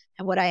material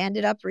and what I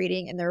ended up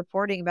reading in the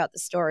reporting about the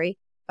story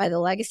by the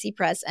legacy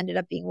press ended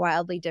up being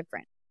wildly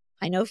different.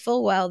 I know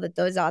full well that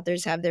those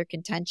authors have their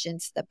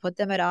contentions that put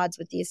them at odds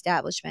with the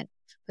establishment,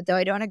 but though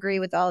I don't agree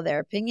with all of their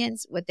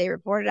opinions, what they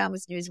reported on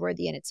was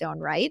newsworthy in its own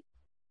right."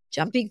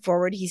 Jumping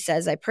forward, he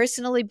says, "I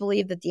personally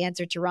believe that the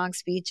answer to wrong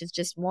speech is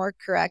just more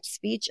correct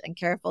speech and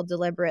careful,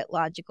 deliberate,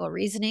 logical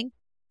reasoning.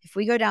 If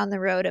we go down the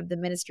road of the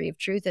Ministry of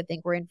Truth, I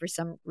think we're in for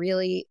some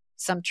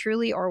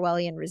truly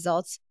Orwellian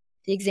results.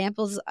 The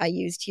examples I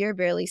used here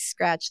barely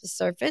scratch the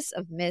surface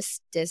of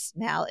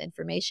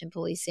malinformation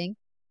policing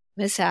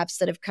mishaps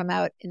that have come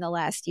out in the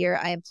last year.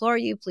 I implore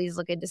you, please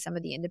look into some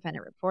of the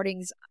independent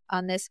reportings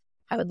on this.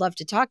 I would love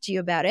to talk to you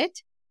about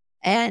it."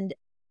 And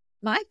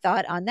my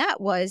thought on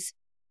that was,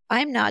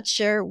 I'm not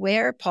sure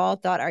where Paul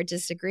thought our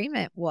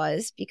disagreement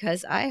was,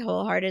 because I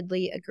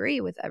wholeheartly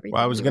agree with everything.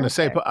 Well, I was going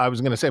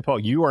to say, Paul,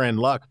 you are in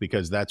luck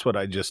because that's what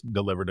I just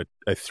delivered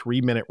a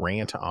 3-minute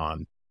rant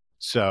on.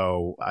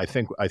 So I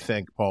think,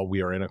 Paul,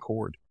 we are in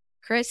accord.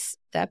 Chris,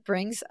 that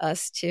brings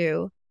us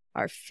to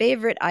our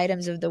favorite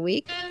items of the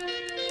week,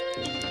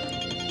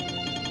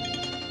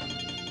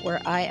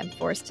 where I am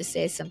forced to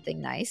say something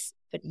nice,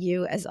 but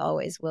you, as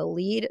always, will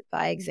lead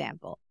by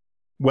example.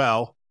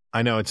 Well,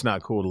 I know it's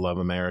not cool to love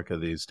America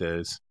these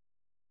days,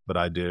 but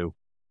I do.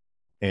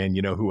 And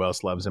you know who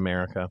else loves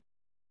America?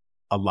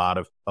 A lot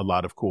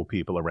of cool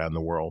people around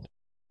the world.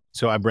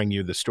 So I bring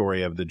you the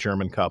story of the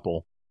German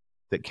couple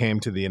that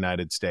came to the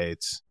United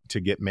States to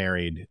get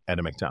married at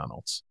a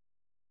McDonald's.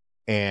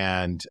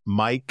 And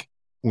Mike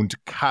and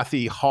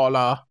Kathy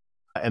Holler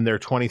and their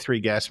 23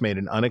 guests made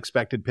an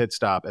unexpected pit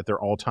stop at their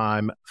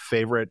all-time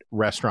favorite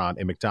restaurant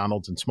in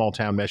McDonald's in small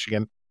town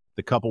Michigan.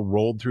 The couple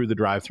rolled through the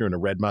drive-thru in a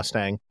red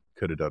Mustang.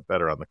 Could have done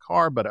better on the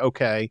car, but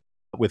okay.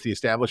 With the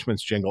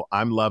establishment's jingle,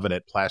 "I'm loving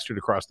it," plastered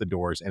across the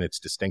doors and its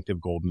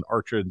distinctive golden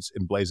orchards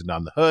emblazoned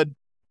on the hood.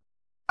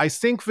 I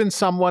think when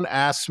someone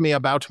asks me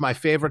about my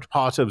favorite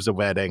part of the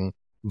wedding,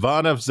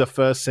 one of the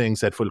first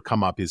things that will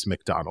come up is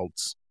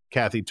McDonald's,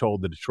 Kathy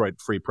told the Detroit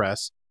Free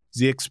Press.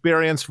 The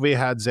experience we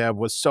had there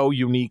was so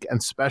unique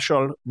and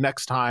special.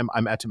 Next time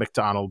I'm at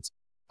McDonald's,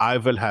 I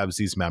will have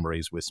these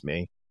memories with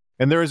me.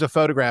 And there is a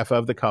photograph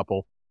of the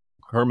couple,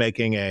 him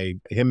making a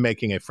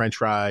French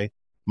fry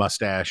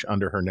mustache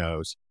under her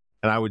nose.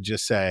 And I would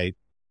just say,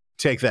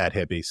 take that,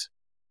 hippies.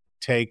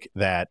 Take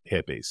that,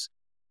 hippies.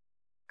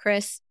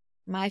 Chris,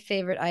 my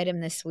favorite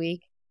item this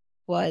week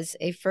was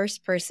a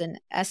first-person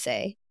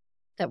essay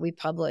that we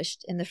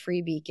published in the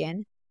Free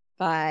Beacon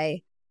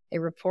by a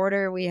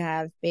reporter we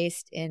have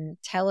based in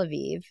Tel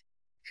Aviv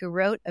who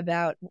wrote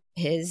about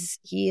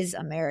he is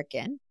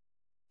American.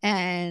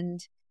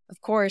 And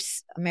of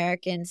course,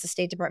 the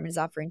State Department is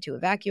offering to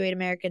evacuate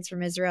Americans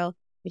from Israel,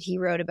 but he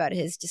wrote about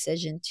his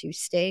decision to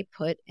stay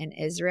put in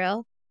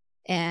Israel.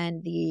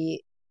 And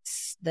the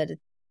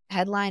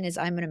headline is,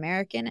 "I'm an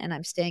American and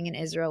I'm staying in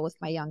Israel with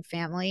my young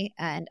family."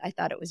 And I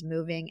thought it was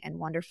moving and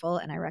wonderful,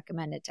 and I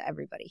recommend it to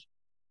everybody.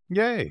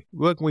 Yay.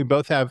 Look, we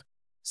both have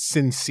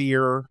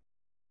sincere,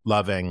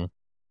 loving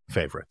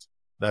favorites.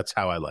 That's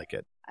how I like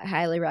it. I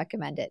highly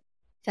recommend it.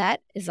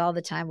 That is all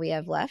the time we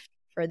have left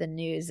for the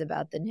news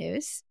about the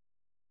news.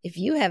 If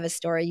you have a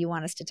story you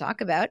want us to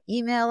talk about,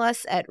 email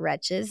us at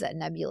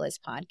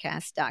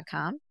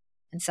wretches@nebulouspodcast.com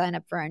and sign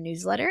up for our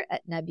newsletter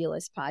at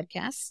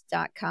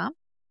nebulouspodcasts.com.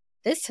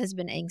 This has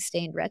been Ink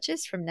Stained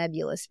Wretches from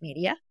Nebulous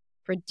Media,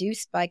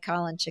 produced by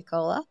Colin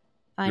Chicola.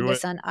 Find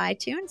us on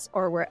iTunes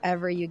or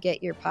wherever you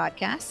get your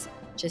podcasts.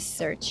 Just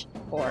search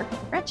for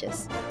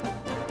Wretches.